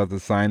before I was about to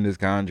sign this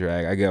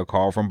contract, I get a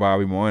call from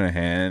Bobby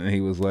Moynihan, and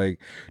he was like,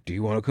 do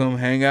you want to come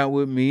hang out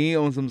with me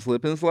on some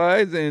slip and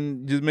slides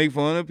and just make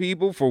fun of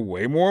people for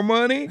way more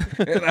money?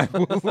 And I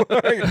was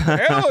like,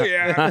 hell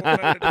yeah, I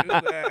want to do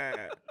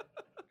that.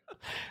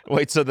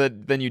 Wait, so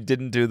then you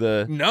didn't do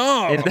the...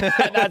 No!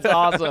 That's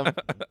awesome.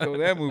 So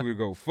that movie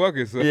go fuck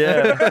itself.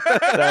 Yeah,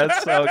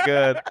 that's so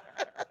good.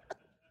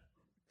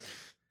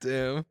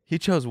 Damn. He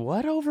chose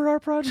what over our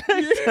project?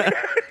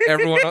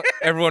 Everyone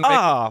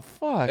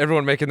fuck.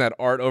 Everyone making that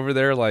art over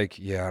there, like,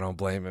 yeah, I don't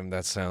blame him.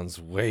 That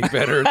sounds way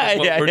better than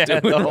what we're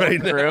doing the whole right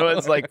crew. now.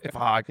 It's like,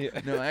 fuck.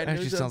 No, I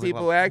knew some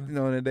people acting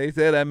on it. They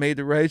said I made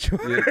the right choice.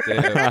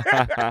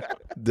 Yeah,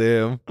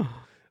 damn.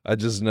 I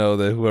just know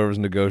that whoever's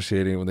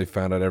negotiating, when they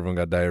found out everyone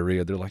got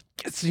diarrhea, they're like,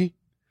 see,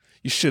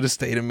 you should have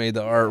stayed and made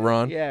the art,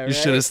 Ron. Yeah, You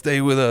should have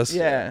stayed with us.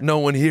 Yeah. No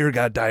one here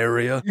got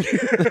diarrhea.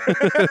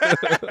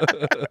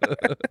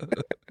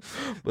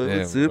 But it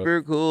was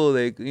super cool.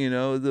 They, it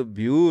was a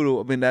beautiful.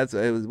 I mean,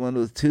 it was one of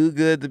those too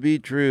good to be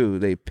true.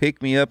 They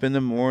pick me up in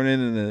the morning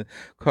in the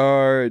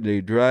car.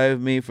 They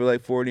drive me for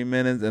like 40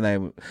 minutes, and I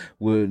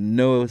would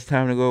know it was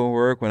time to go to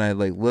work when I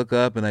like look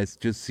up and I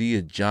just see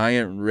a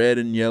giant red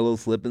and yellow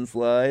slip and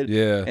slide.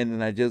 Yeah. And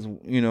then I just,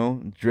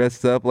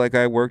 dressed up like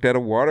I worked at a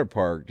water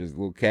park, just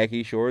little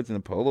khaki shorts and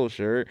a polo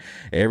shirt.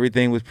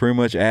 Everything was pretty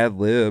much ad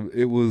lib.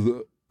 It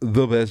was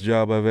the best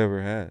job I've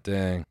ever had.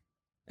 Dang.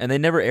 And they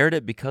never aired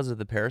it because of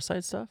the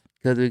Parasite stuff?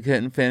 Because we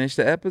couldn't finish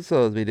the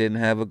episodes. We didn't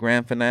have a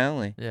grand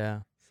finale.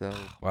 Yeah. So.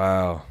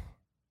 Wow.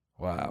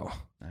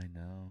 I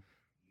know.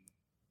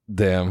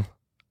 Damn.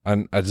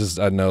 I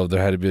know there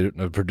had to be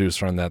a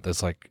producer on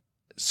that's like,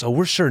 so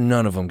we're sure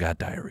none of them got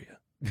diarrhea.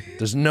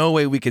 There's no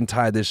way we can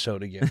tie this show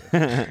together.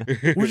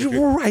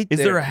 We're right there.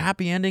 Is there a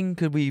happy ending?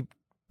 Could we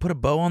put a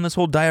bow on this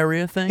whole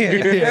diarrhea thing?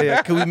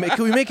 Yeah. Can we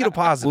make it a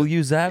positive? We'll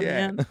use that,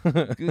 man.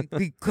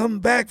 They come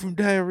back from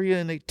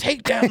diarrhea and they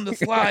take down the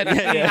slide.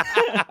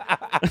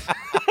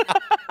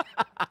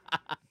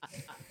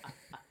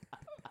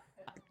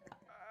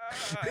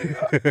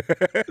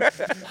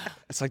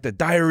 It's like the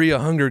diarrhea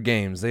Hunger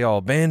Games. They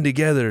all band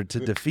together to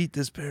defeat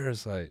this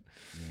parasite.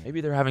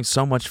 Maybe they're having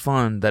so much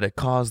fun that it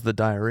caused the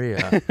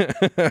diarrhea.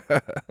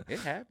 It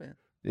happened.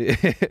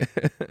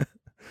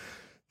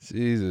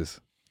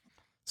 Jesus.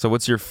 So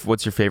what's your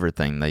favorite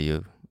thing that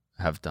you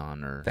have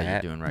done or that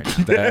That. you're doing right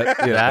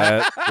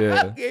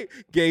now?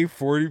 Gave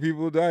 40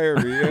 people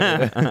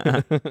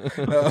diarrhea.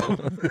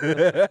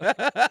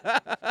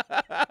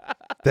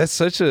 That's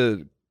such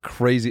a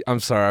crazy. I'm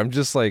sorry. I'm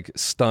just like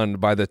stunned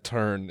by the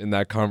turn in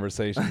that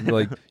conversation.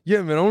 Like,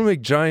 yeah, man, I want to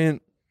make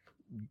giant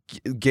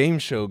game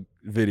show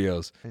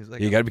videos.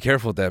 Like, you got to be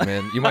careful with that,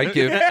 man. You might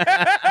give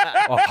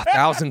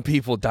 1,000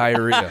 people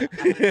diarrhea.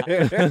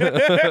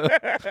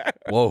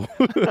 Whoa,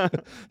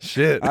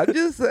 shit. I'm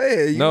just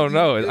saying.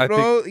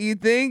 You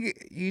think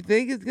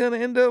it's gonna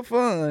end up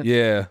fun?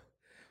 Yeah.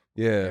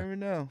 You never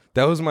know.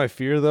 That was my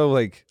fear, though.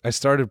 Like, I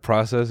started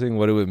processing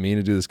what it would mean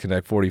to do this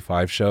Connect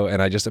 45 show,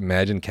 and I just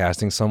imagined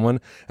casting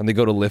someone, and they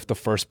go to lift the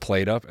first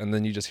plate up, and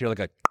then you just hear like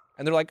and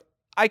they're like,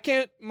 I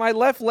can't, my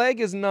left leg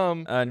is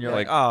numb. And you're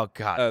like, oh,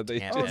 God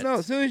damn it. No,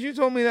 as soon as you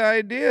told me the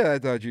idea, I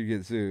thought you'd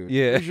get sued.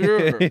 Yeah. For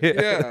sure.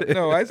 Yeah.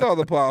 No, I saw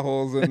the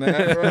potholes in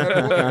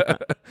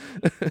that.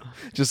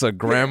 Just a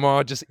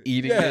grandma just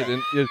eating it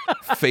and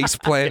face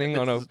planting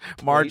on a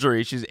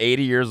Marjorie, she's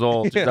 80 years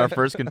old. She's our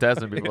first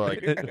contestant. People are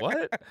like,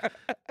 what?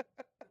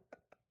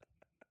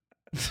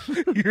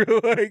 You're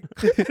like,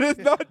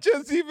 it's not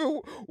just even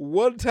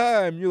one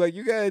time. You're like,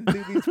 you gotta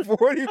do these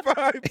 45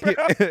 pounds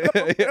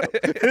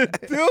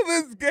until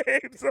this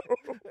game's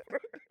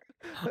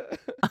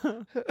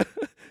over.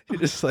 You're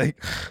just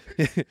like,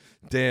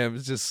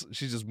 damn, she's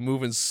just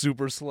moving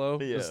super slow.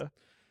 Yeah. Just,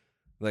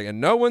 like,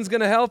 and no one's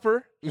gonna help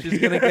her. She's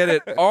gonna get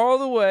it all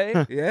the way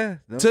to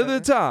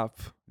the top.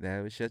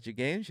 That would shut your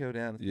game show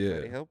down if Yeah.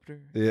 somebody helped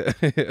her. Yeah.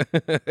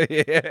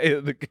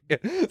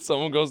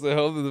 Someone goes to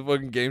hell to the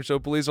fucking game show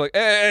police are like,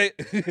 hey.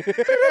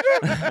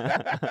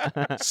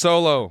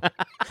 Solo.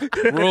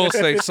 Rules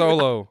say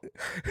solo.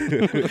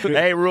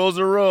 Hey, rules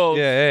are rules.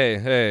 Yeah,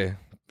 hey.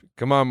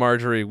 Come on,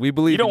 Marjorie. We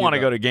believe you don't want to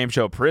though. go to game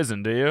show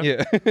prison, do you?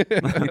 Yeah.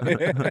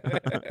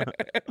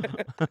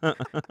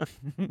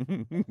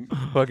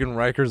 Fucking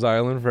Rikers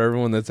Island for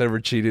everyone that's ever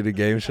cheated a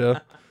game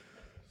show.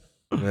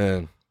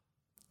 Man.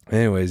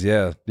 Anyways,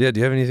 yeah. Do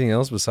you have anything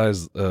else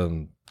besides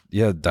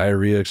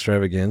diarrhea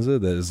extravaganza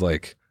that is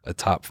like a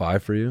top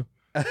 5 for you?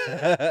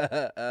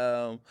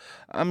 I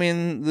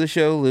mean, the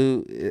show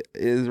Loot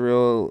is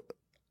real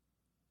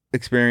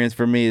experience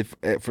for me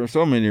for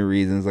so many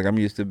reasons. Like, I'm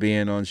used to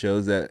being on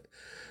shows that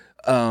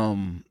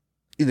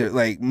either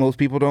like most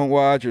people don't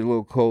watch or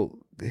little cult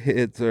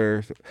hits,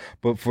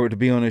 but to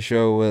be on a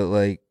show with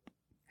like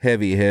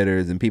heavy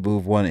hitters and people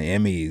who've won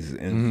Emmys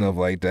and stuff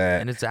like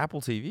that. And it's Apple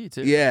TV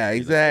too. Yeah,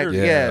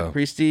 exactly. Yeah.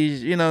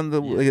 Prestige,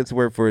 it's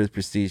word for it is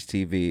Prestige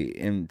TV.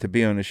 And to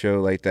be on a show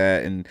like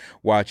that and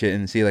watch it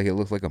and see like it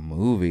looks like a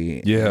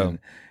movie. Yeah.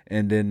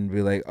 And then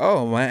be like,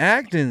 oh, my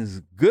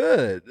acting's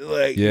good.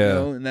 Like, yeah.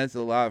 And that's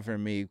a lot for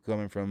me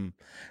coming from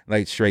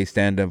like straight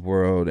stand-up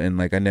world. And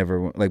like, I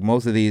never, like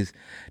most of these,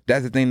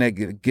 that's the thing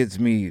that gets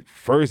me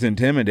first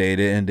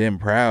intimidated and then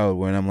proud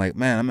when I'm like,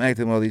 man, I'm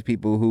acting with all these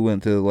people who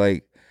went to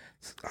like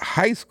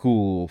high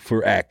school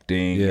for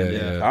acting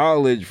and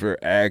college for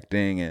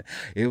acting, and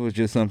it was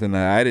just something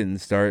that I didn't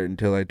start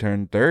until I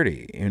turned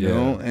 30,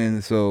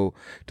 and so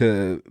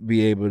to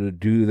be able to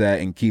do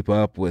that and keep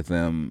up with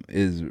them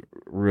is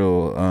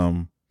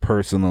real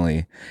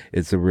personally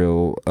it's a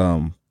real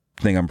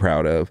thing I'm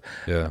proud of.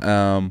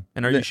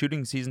 And are you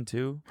shooting season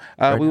 2?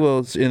 We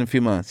will in a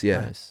few months.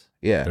 Nice.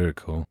 Yeah. Very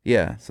cool.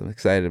 Yeah, so I'm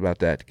excited about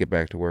that, to get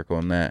back to work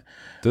on that.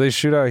 Do they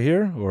shoot out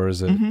here or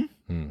is it Mhm.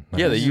 Nice.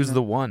 Yeah, they use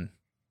the one.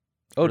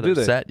 Oh, for do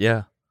the they? set?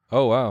 Yeah.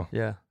 Oh, wow.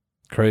 Yeah.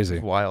 Crazy.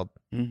 It's wild.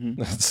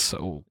 That's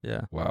so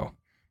wow.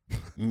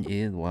 It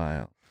is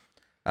wild.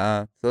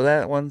 So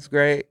that one's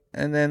great.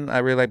 And then I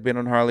really like being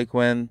on Harley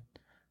Quinn,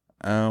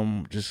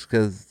 just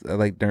because I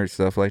like nerd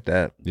stuff like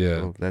that. Yeah.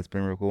 So that's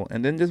been real cool.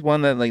 And then just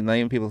one that like not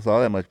even people saw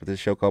that much, but this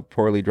show called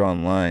Poorly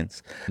Drawn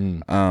Lines,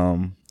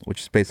 which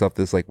is based off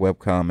this like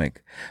webcomic,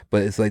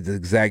 but it's like the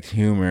exact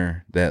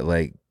humor that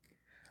like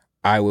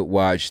I would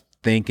watch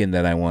thinking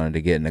that I wanted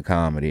to get into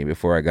comedy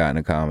before I got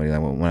into comedy.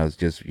 Like when I was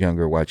just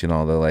younger, watching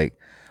all the like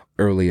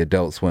early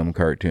Adult Swim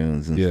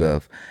cartoons and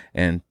stuff,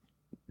 and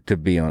to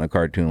be on a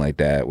cartoon like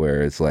that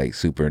where it's like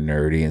super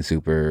nerdy and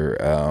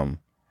super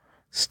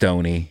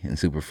stony and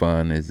super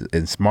fun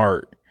and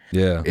smart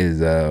is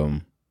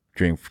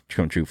dream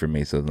come true for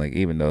me. So like,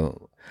 even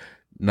though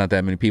not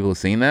that many people have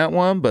seen that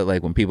one, but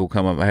like when people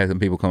come up, I had some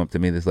people come up to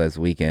me this last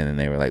weekend and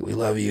they were like, "We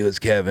love you, it's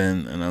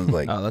Kevin," and I was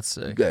like, "Oh, that's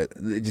sick."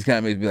 It just kind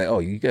of made me like, "Oh,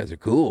 you guys are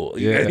cool."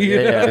 Yeah,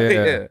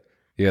 yeah.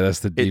 That's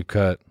the deep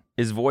cut.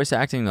 Is voice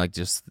acting like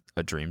just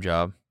a dream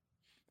job?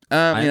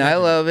 I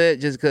love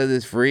it just because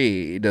it's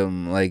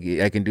freedom. Like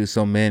I can do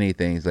so many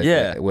things.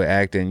 Like with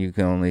acting, you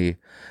can only,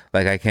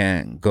 like, I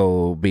can't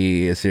go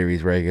be a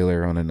series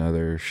regular on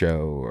another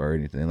show or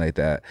anything like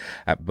that.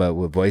 But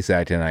with voice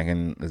acting, I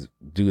can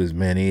do as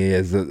many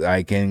as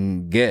I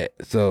can get.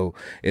 So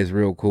it's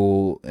real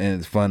cool and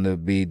it's fun to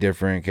be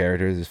different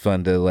characters. It's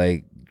fun to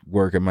like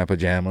work in my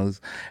pajamas,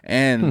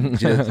 and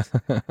just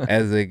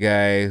as a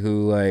guy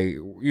who like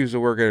used to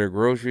work at a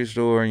grocery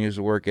store and used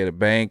to work at a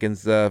bank and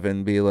stuff,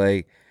 and be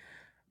like,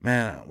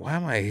 man, why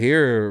am I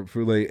here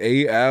for like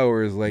 8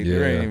 hours? Like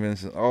there ain't even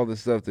all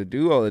this stuff to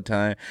do all the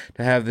time.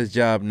 To have this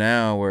job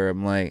now where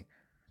I'm like,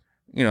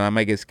 you know, I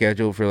might get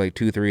scheduled for like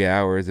 2-3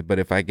 hours, but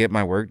if I get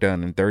my work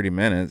done in 30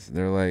 minutes,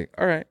 they're like,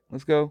 all right,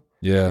 let's go.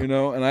 Yeah. You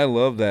know, and I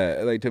love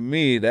that. Like, to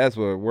me, that's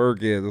what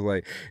work is. It's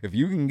like, if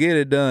you can get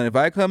it done, if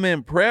I come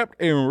in prepped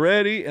and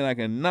ready and I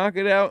can knock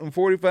it out in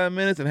 45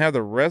 minutes and have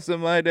the rest of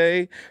my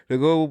day to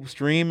go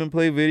stream and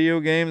play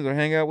video games or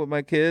hang out with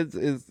my kids,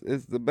 is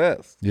the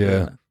best.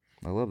 Yeah.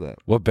 I love that.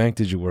 What bank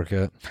did you work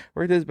at?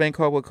 Worked at this bank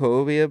called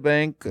Wachovia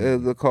Bank, the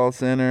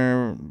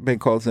bank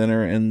call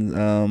center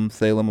in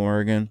Salem,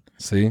 Oregon.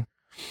 See?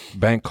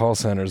 Bank call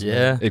centers. Yeah.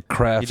 Man. It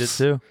crafts. You did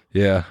too.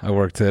 Yeah. I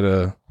worked at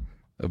a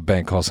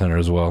bank call center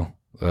as well.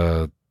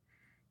 It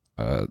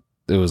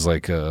was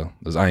like it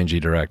was ING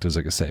Direct. It was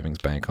like a savings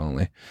bank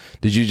only.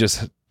 Did you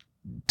just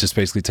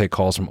basically take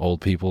calls from old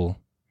people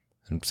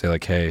and say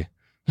like, hey,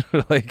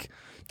 like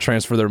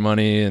transfer their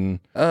money and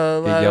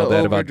get yelled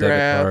at about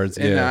debit cards?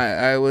 And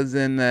I was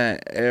in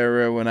that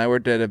era when I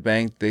worked at a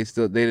bank. They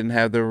didn't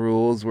have the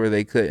rules where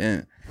they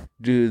couldn't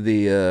do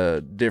the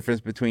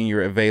difference between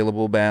your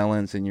available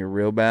balance and your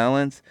real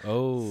balance.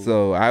 Oh.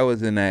 So I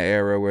was in that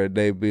era where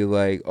they'd be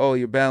like, oh,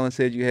 your balance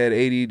said you had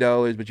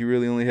 $80, but you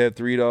really only had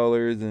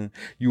 $3, and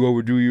you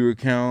overdrew your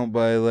account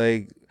by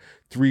like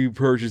 3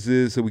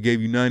 purchases, so we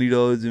gave you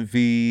 $90 in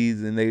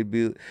fees. And they'd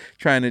be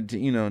trying to,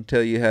 you know,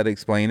 tell you how to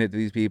explain it to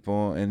these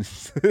people, and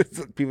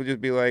people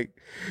just be like,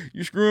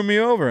 you're screwing me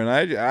over. And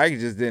I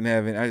just didn't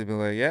have it. I just be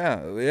like,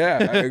 yeah,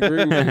 I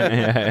agree with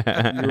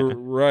you. You're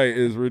right,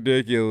 it's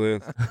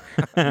ridiculous.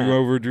 You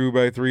overdrew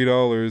by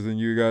 $3 and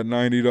you got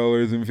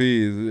 $90 in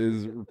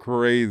fees. It's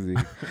crazy.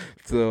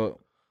 So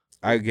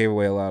I gave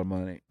away a lot of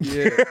money.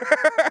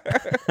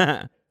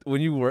 Yeah.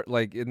 When you were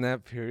like in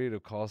that period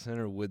of call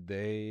center, would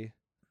they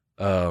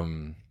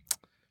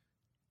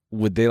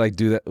like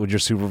do that? Would your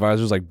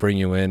supervisors like bring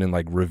you in and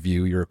like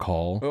review your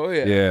call? Oh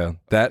yeah.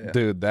 Yeah.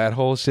 Dude, that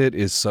whole shit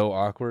is so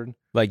awkward.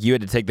 Like you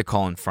had to take the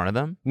call in front of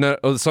them? No,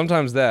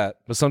 sometimes that,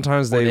 but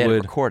sometimes Or they had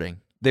would recording.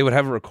 They would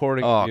have a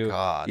recording Oh of you.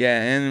 God. Yeah,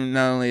 and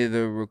not only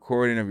the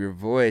recording of your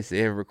voice, they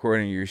have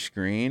recording of your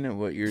screen and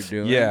what you're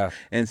doing. Yeah.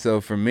 And so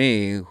for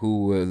me,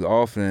 who was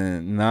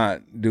often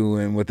not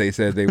doing what they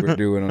said they were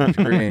doing on the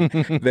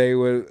screen, they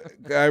would.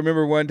 I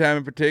remember one time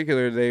in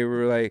particular, they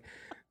were like,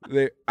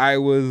 I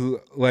was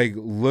like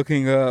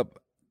looking up.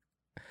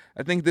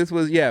 I think this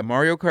was,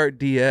 Mario Kart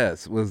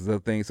DS was the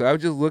thing. So I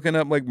was just looking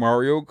up like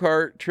Mario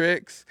Kart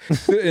tricks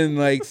and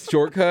like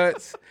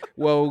shortcuts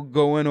while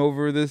going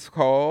over this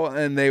call.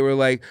 And they were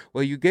like,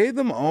 well, you gave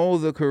them all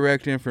the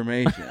correct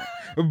information.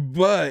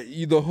 But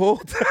the whole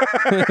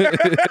time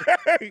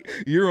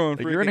you're on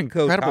freaking You're an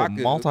incredible Kotaku.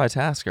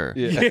 multitasker.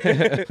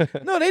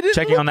 Yeah. No, they didn't.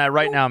 Checking on that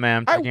right now,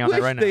 ma'am. Checking I on that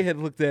wish right now. they had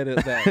looked at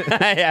it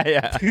that.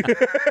 Yeah.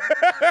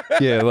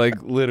 Yeah,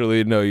 like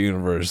literally no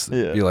universe.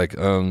 Yeah. Be like,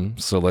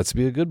 so let's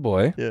be a good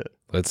boy. Yeah.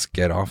 Let's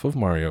get off of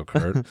Mario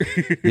Kart.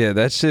 Yeah,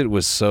 that shit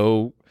was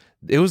so.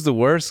 It was the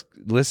worst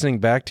listening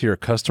back to your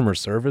customer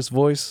service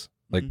voice,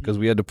 like because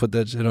we had to put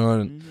that shit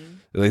on.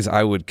 At least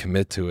I would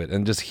commit to it,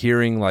 and just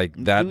hearing like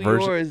that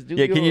version.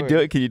 Can you do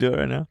it? Can you do it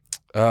right now?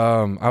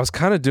 I was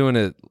kind of doing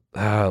it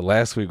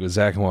last week with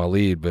Zach and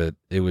Waleed, but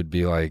it would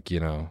be like, you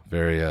know,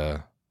 very.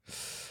 I'm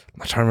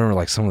trying to remember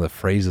like some of the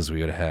phrases we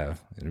would have.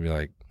 It'd be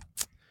like,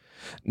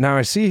 now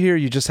I see here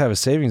you just have a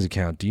savings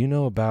account. Do you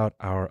know about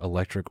our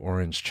electric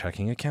orange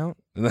checking account?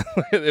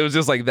 It was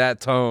just like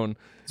that tone.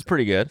 It's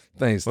pretty good.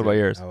 Thanks. What about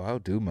yours? Oh, I'll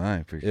do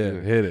mine for Yeah,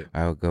 sure. hit it.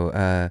 I'll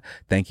go,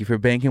 thank you for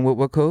banking with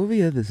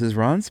Wachovia. This is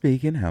Ron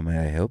speaking. How may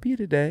I help you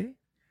today?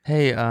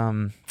 Hey, you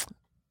know,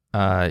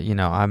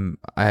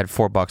 I had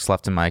 $4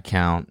 left in my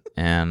account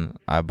and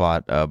I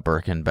bought a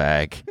Birkin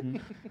bag.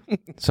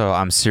 So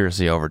I'm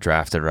seriously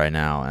overdrafted right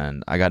now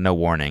and I got no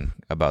warning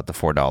about the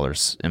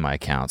 $4 in my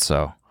account.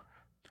 So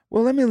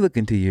Well, let me look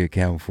into your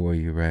account for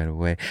you right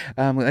away.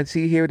 I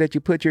see here that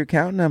you put your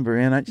account number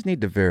in. I just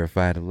need to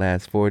verify the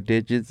last 4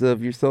 digits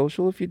of your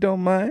social, if you don't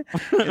mind.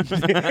 what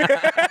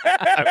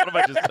am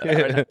I just saying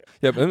right now?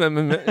 Yep.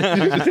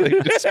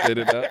 Just spit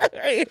it out.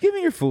 Hey, give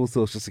me your full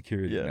social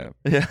security number.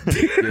 Yeah.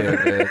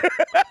 Yeah, man.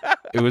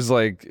 It was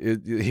like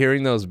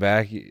hearing those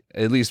back.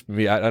 At least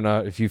me, I don't know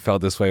if you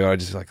felt this way. Or I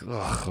just like,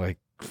 ugh, like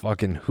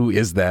fucking, who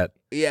is that?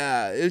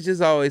 Yeah, it was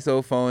just always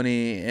so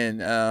phony,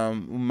 and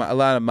a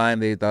lot of mine,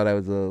 they thought I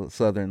was a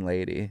Southern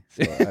lady.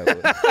 So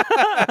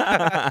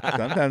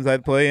sometimes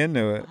I'd play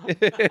into it.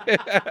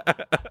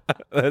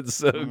 That's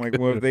so I'm like,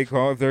 good. well,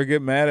 if they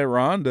get mad at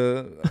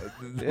Rhonda,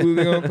 who's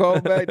they gonna call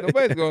back?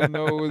 Nobody's gonna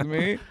know it was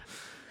me.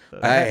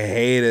 I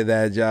hated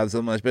that job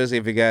so much, especially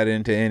if it got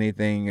into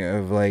anything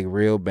of like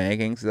real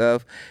banking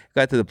stuff. It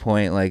got to the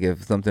point like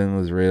if something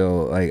was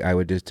real, like I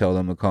would just tell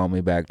them to call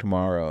me back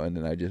tomorrow, and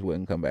then I just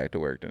wouldn't come back to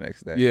work the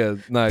next day. Yeah,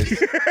 nice,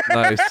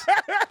 nice.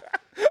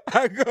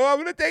 I go, I'm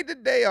gonna take the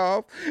day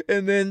off,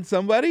 and then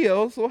somebody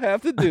else will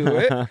have to do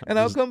it, and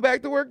I'll come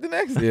back to work the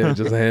next day. Yeah,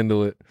 just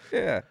handle it.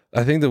 Yeah.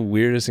 I think the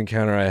weirdest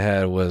encounter I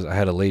had was I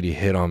had a lady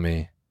hit on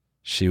me.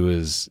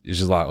 She's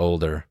a lot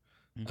older.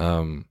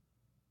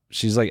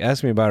 she's like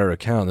asking me about her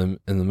account. And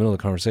in the middle of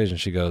the conversation,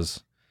 she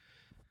goes,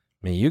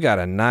 "Man, you got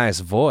a nice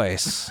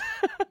voice."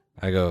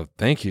 I go,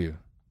 "Thank you."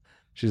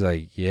 She's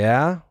like,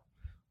 "Yeah?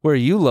 Where are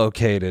you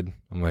located?"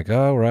 I'm like,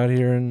 "Oh, right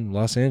here in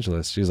Los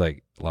Angeles." She's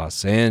like,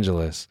 "Los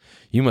Angeles?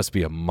 You must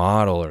be a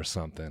model or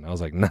something." I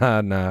was like,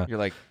 nah. You're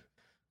like,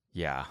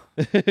 yeah.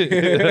 Okay,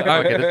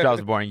 this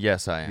job's boring.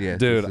 Yes, I am. Yeah,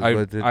 Dude, this is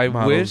what the I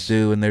models wish-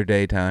 do in their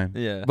daytime.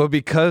 Yeah. But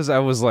because I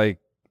was like,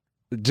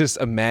 just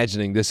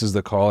imagining this is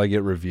the call I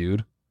get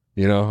reviewed,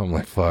 you know, I'm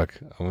like, fuck,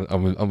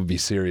 I'm gonna be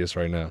serious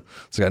right now.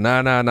 So I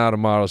go, nah, not a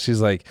model. She's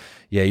like,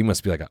 "Yeah, you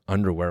must be like an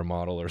underwear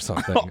model or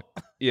something."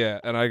 Yeah,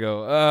 and I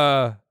go,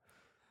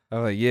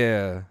 I'm like,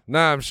 "Yeah,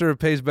 nah, I'm sure it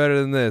pays better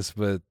than this,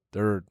 but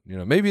or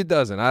maybe it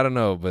doesn't. I don't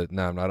know, but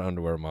nah, I'm not an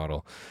underwear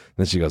model."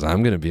 Then she goes,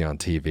 "I'm gonna be on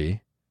TV."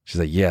 She's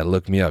like, "Yeah,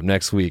 look me up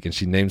next week." And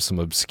she named some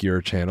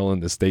obscure channel in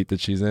the state that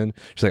she's in.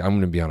 She's like, "I'm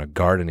gonna be on a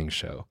gardening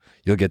show.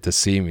 You'll get to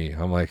see me."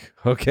 I'm like,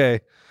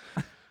 "Okay."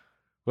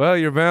 Well,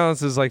 your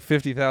balance is like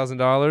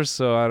 $50,000,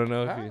 so I don't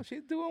know. If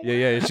She's doing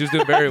yeah, she's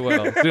doing very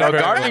well. Doing very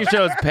Gardening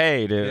well. shows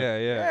pay, dude.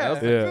 Yeah. I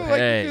feel like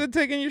Hey. you should have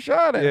taken your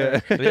shot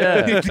at her.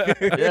 Yeah.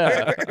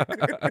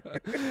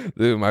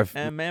 Dude,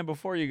 And man,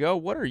 before you go,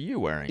 what are you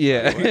wearing?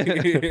 yeah.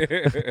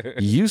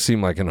 You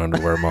seem like an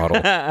underwear model.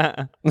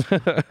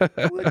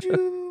 Would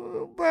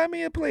you buy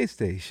me a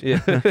PlayStation?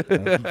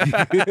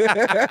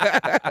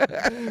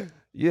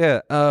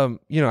 Yeah.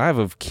 I have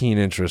a keen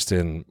interest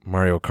in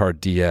Mario Kart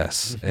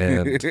DS,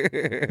 and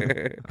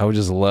I would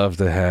just love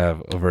to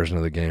have a version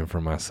of the game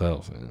for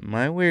myself.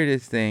 My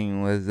weirdest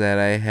thing was that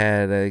I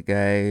had a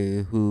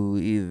guy who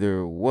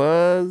either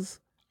was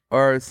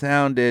or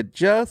sounded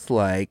just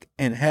like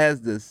and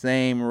has the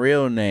same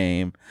real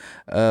name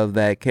of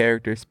that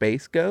character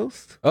Space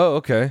Ghost. Oh,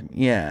 okay.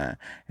 Yeah,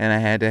 and I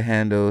had to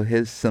handle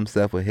some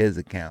stuff with his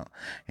account,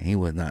 and he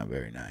was not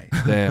very nice.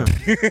 Damn.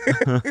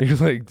 You're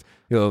like,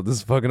 this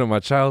is fucking up my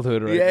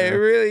childhood right now. Yeah, it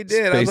really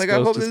did. Space I was like, I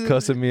Ghost hope just this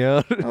cussing me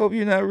out. I hope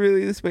you're not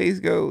really the Space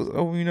Ghost. I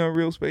hope you're not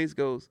real Space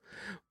Ghost.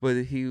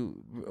 But he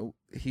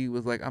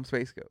was like, "I'm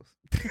Space Ghost."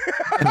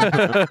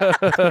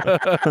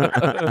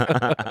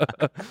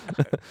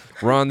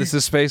 Ron, this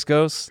is Space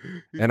Ghost,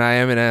 and I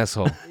am an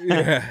asshole.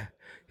 Yeah.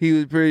 He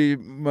was pretty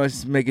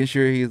much making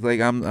sure he's like,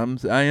 I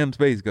am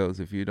Space Ghost.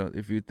 If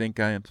you think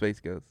I am Space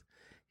Ghost.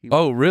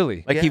 Oh,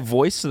 really? Like he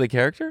voiced the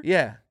character?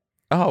 Yeah.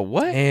 Oh,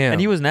 what? Damn.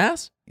 And he was an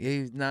ass? Yeah,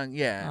 he's not.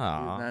 Yeah, Aw.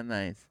 he's not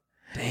nice.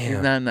 Damn.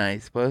 He's not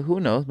nice. But who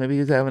knows? Maybe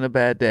he's having a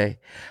bad day.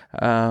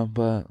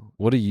 But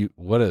What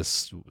a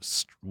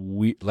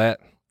sweet,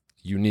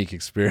 unique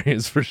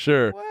experience for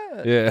sure.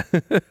 what? Yeah.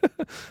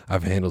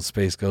 I've handled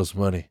Space Ghost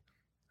money.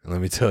 And let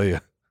me tell you.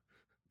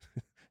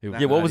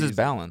 Yeah, what was his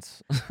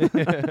balance?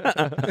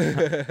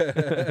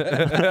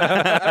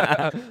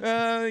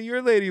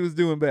 Your lady was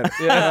doing better.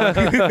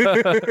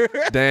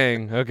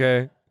 Dang.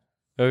 Okay.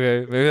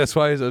 Maybe that's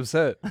why he's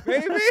upset.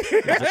 Maybe.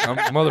 He's like, "I'm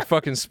a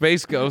motherfucking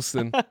Space Ghost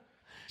and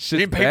shit's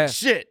Didn't pay bad."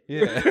 shit.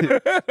 Yeah.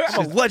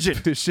 I'm a legend.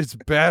 This shit's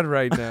bad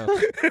right now.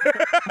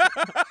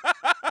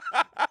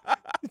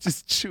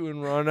 Just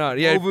chewing Ron out.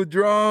 Yeah.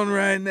 Overdrawn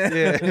right now.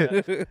 Yeah.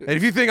 And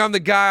if you think I'm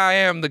the guy, I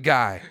am the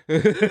guy.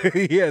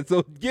 Yeah,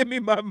 so give me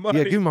my money.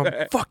 Yeah, give me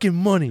my fucking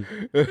money.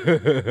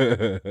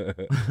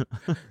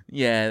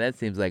 Yeah, that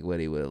seems like what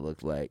he would have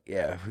looked like.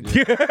 Yeah.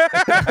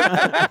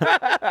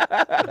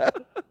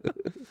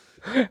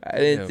 I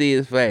didn't see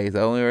his face. I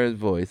only heard his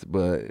voice,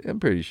 but I'm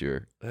pretty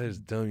sure. That is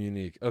dumb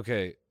unique.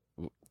 Okay.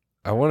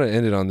 I want to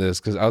end it on this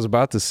because I was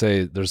about to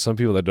say there's some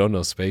people that don't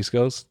know Space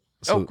Ghost.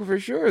 So, For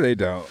sure they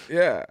don't.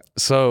 Yeah.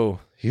 so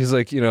he's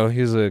like,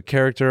 he's a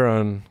character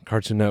on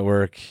Cartoon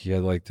Network. He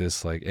had like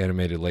this like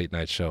animated late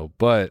night show.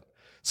 But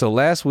so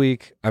last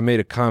week I made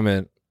a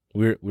comment.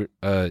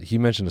 He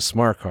mentioned a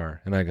smart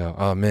car, and I go,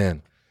 "Oh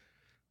man,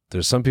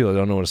 there's some people that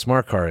don't know what a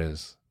smart car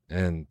is."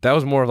 And that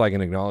was more of like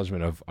an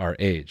acknowledgement of our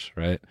age,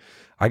 right?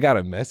 I got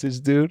a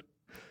message, dude.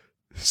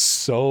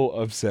 So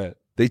upset.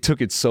 They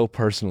took it so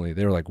personally.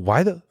 They were like,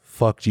 "Why the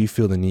fuck do you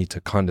feel the need to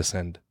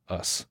condescend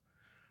us?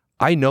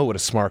 I know what a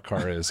smart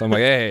car is." I'm like,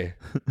 "Hey."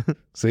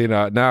 So,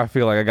 now I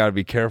feel like I got to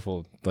be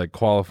careful, like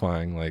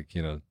qualifying, like,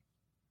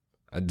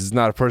 it's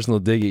not a personal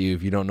dig at you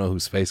if you don't know who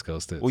Space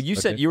Ghost is. Well, you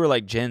said you were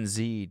like Gen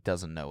Z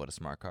doesn't know what a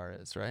smart car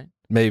is, right?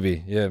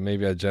 Maybe. Yeah,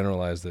 maybe I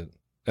generalized it.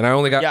 And I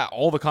only got... Yeah,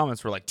 all the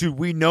comments were like, "Dude,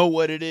 we know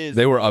what it is."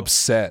 They were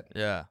upset.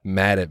 Yeah.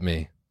 Mad at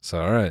me. So,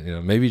 all right,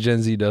 maybe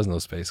Gen Z does know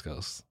Space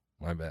Ghost.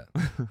 My bad.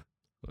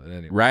 But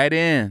anyway. Right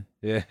in.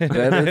 Yeah.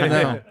 Let us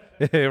know.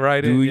 Yeah,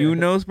 right in. Do you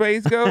know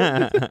Space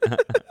Ghost?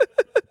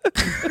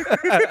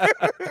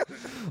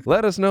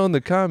 Let us know in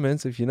the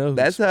comments if you know. Who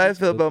That's how I Space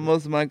feel Ghost about is.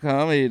 most of my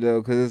comedy, though,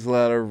 because it's a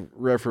lot of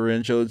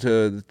referential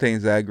to the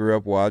things that I grew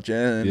up watching,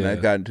 and Yeah.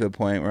 I've gotten to the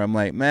point where I'm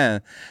like,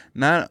 man,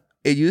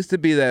 it used to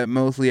be that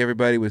mostly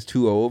everybody was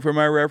too old for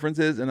my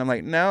references, and I'm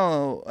like,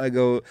 now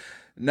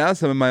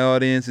some of my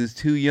audience is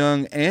too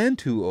young and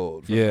too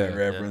old for my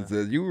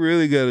references. You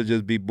really got to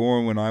just be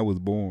born when I was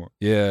born.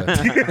 Yeah.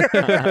 Just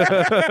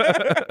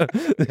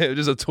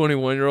a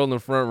 21-year-old in the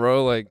front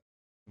row, like,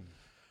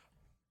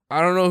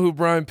 I don't know who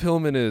Brian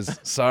Pillman is.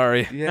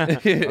 Sorry. Yeah.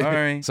 All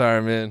right.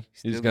 Sorry, man.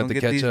 You just got to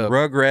get catch these up.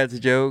 Rugrats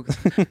jokes,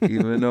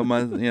 even though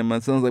my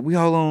son's like, we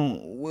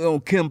on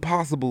Kim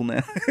Possible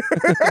now.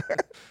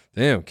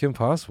 Damn, Kim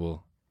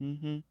Possible.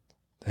 Mm-hmm.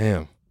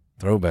 Damn,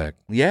 throwback.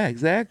 Yeah,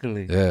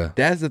 exactly. Yeah.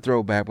 That's the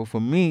throwback. But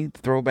for me, the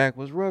throwback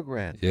was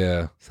Rugrats.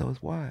 Yeah. So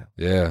it's wild.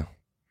 Yeah.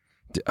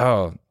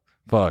 Oh,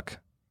 fuck.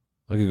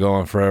 We could go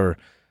on forever.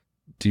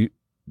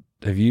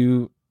 Have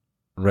you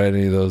read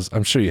any of those?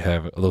 I'm sure you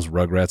have those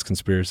Rugrats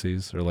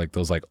conspiracies or like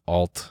those like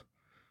alt.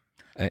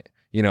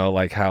 You know,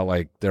 like how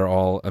like they're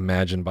all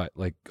imagined by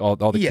like all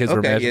the kids are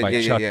imagined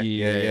by Chucky.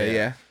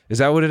 Yeah. Is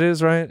that what it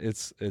is? Right?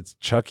 It's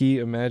Chucky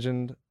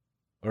imagined,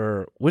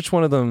 or which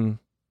one of them?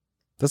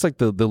 That's like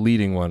the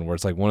leading one where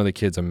it's like one of the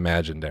kids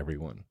imagined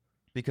everyone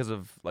Because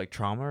of like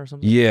trauma or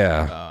something?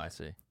 Yeah. Oh, I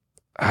see.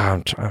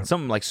 I'm trying.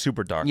 Something like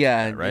super dark.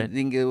 Yeah, like that, right? I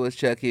think it was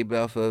Chucky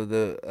off of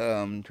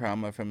the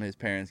trauma from his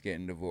parents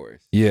getting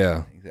divorced.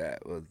 Yeah. I think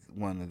that was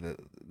one of the.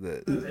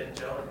 It was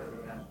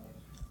Angelica.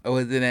 Oh,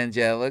 was it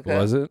Angelica?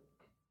 Was it?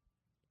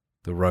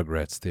 The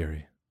Rugrats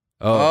theory.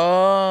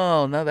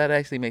 Oh, no, that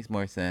actually makes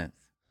more sense.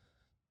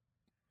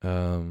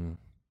 The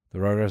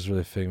Rugrats are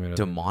really figment of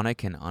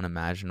Demonic and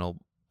unimaginable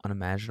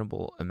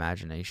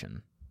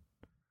imagination.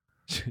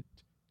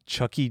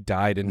 Chucky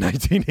died in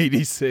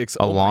 1986.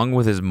 Along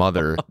with his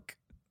mother.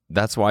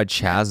 That's why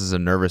Chaz is a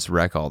nervous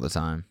wreck all the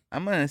time.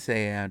 I'm going to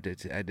say I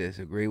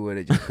disagree with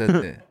it just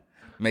because it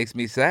makes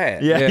me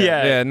sad.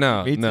 Yeah,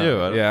 no. Me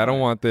no. too. I don't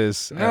want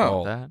this at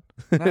all. Not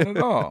at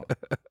all.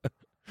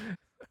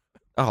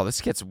 Oh,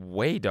 this gets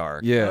way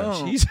dark. Yeah.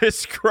 Oh.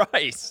 Jesus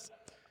Christ.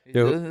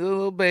 Yo. They're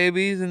little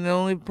babies, and the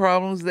only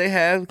problems they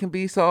have can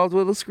be solved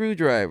with a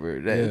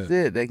screwdriver. That's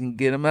it. They can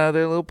get them out of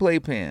their little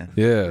playpen.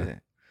 Yeah.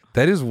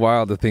 That is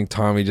wild to think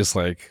Tommy just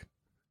like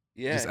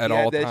just at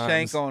all that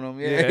times. shank on him.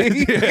 Yeah.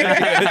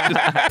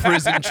 Just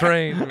prison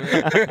trained.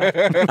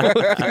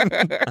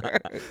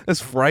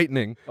 That's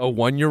frightening. A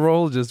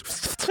 1-year-old just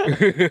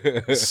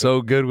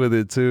so good with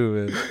it too,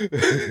 man.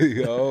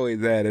 You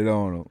always had it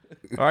on him.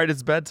 All right,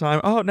 it's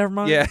bedtime. Oh, never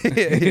mind. Yeah.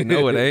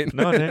 No, it ain't.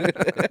 No, it ain't.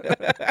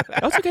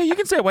 That's okay. You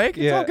can stay awake.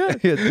 It's all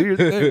good. Yeah, do your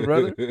thing,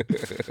 brother.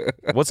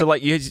 What's it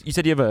like? You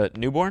said you have a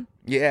newborn?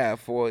 Yeah,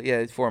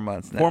 it's 4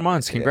 months now. 4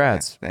 months.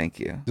 Congrats. Yeah, thank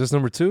you. Is this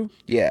number 2?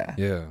 Yeah.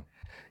 Yeah.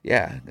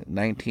 Yeah,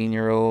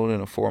 19-year-old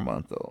and a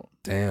 4-month-old.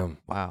 Damn.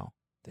 Wow.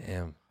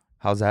 Damn.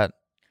 How's that?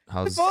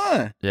 It's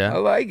fun. Yeah. I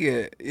like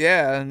it.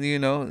 Yeah,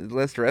 it's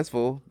less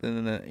stressful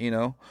than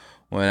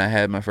when I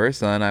had my first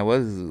son. I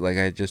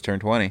just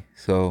turned 20,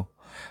 so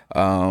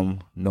no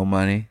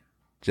money,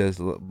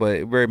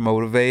 but very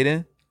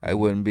motivating. I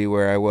wouldn't be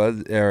where I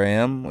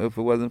am if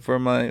it wasn't for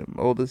my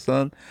oldest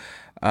son.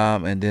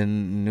 And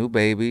then new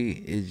baby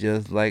is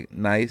just like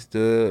nice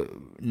to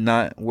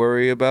not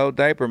worry about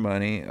diaper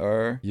money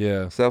or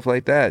stuff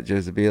like that.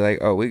 Just to be like,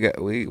 oh, we got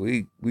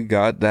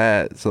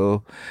that.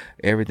 So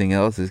everything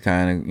else is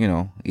kind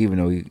of, even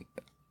though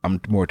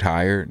I'm more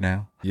tired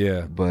now.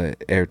 Yeah.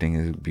 But everything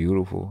is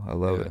beautiful. I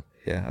love it.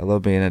 Yeah, I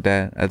love being a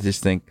dad. I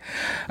just think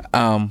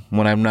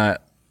when I'm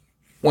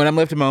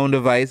left to my own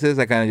devices,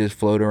 I kind of just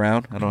float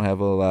around. I don't have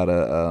a lot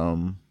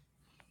of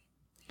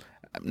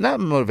not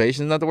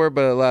motivation, not the word,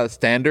 but a lot of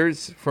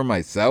standards for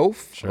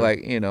myself. Sure.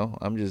 Like,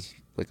 I'm just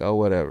like, oh,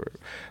 whatever.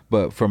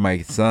 But for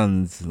my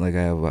sons, like,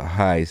 I have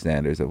high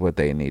standards of what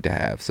they need to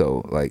have.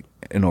 So, like,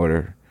 in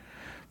order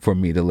for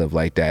me to live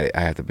like that,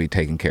 I have to be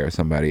taking care of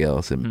somebody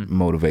else. It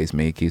motivates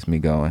me, keeps me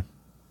going.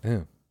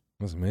 Yeah,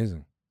 that's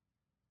amazing.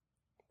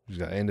 You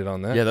just got to end it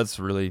on that. Yeah, that's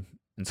really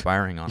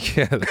inspiring.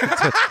 Yeah,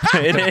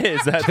 it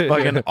is. That's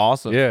fucking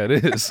awesome. Yeah, it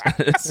is.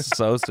 It's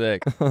so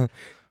sick.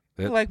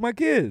 I like my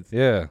kids.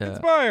 Yeah.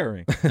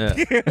 Inspiring. Yeah.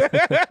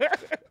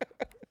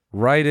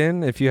 Write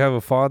in if you have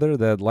a father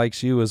that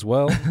likes you as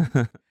well.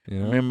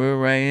 Remember,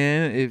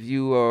 Ryan, if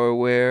you are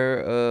aware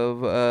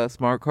of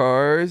smart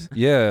cars.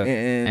 Yeah.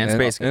 And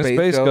Space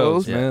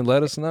Ghost, yeah. man.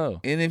 Let us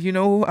know. And if you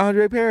know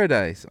Andre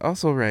Paradise,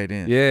 also write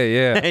in.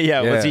 Yeah.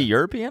 Yeah. Was he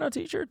your piano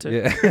teacher too?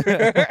 Yeah.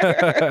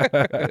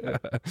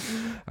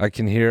 I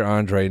can hear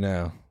Andre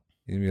now.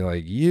 He'd be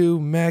like, "You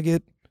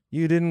maggot.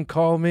 You didn't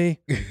call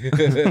me."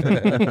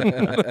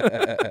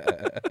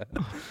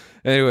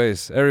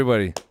 Anyways,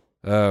 everybody.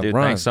 Dude, Ron,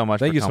 thanks so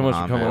much. Thank for you so coming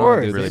much on, for coming man. on.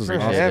 Of Dude. Really This was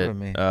appreciate awesome. having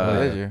me. Uh,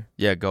 Pleasure.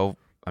 Yeah, go.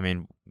 I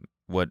mean,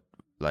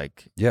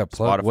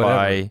 Spotify,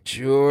 whatever.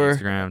 Sure.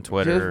 Instagram,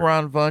 Twitter. Just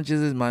Ron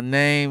Funches is my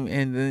name,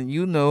 and then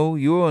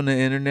you're on the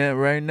internet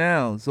right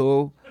now,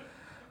 so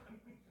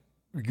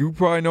you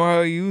probably know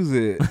how to use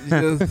it.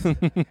 Just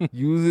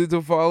use it to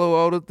follow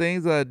all the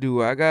things I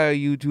do. I got a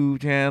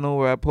YouTube channel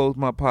where I post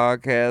my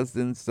podcasts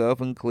and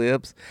stuff and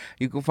clips.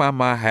 You can find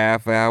my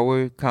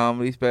half-hour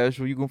comedy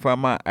special. You can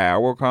find my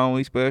hour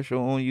comedy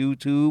special on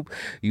YouTube.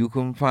 You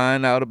can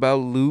find out about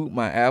Loot,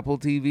 my Apple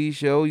TV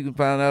show. You can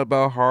find out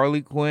about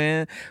Harley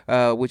Quinn,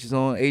 which is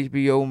on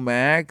HBO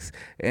Max.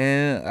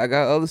 And I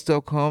got other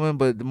stuff coming,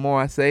 but the more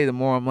I say, the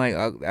more I'm like,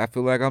 I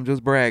feel like I'm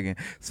just bragging.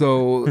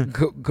 So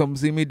come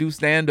see me do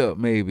stand-up.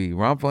 Maybe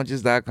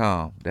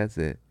RonFunches.com. That's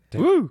it.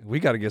 Damn, Woo. we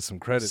got to get some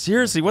credit.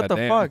 Seriously, what the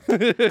Goddamn.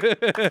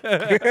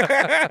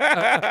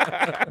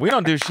 fuck? We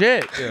don't do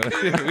shit. Yeah,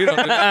 we don't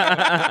do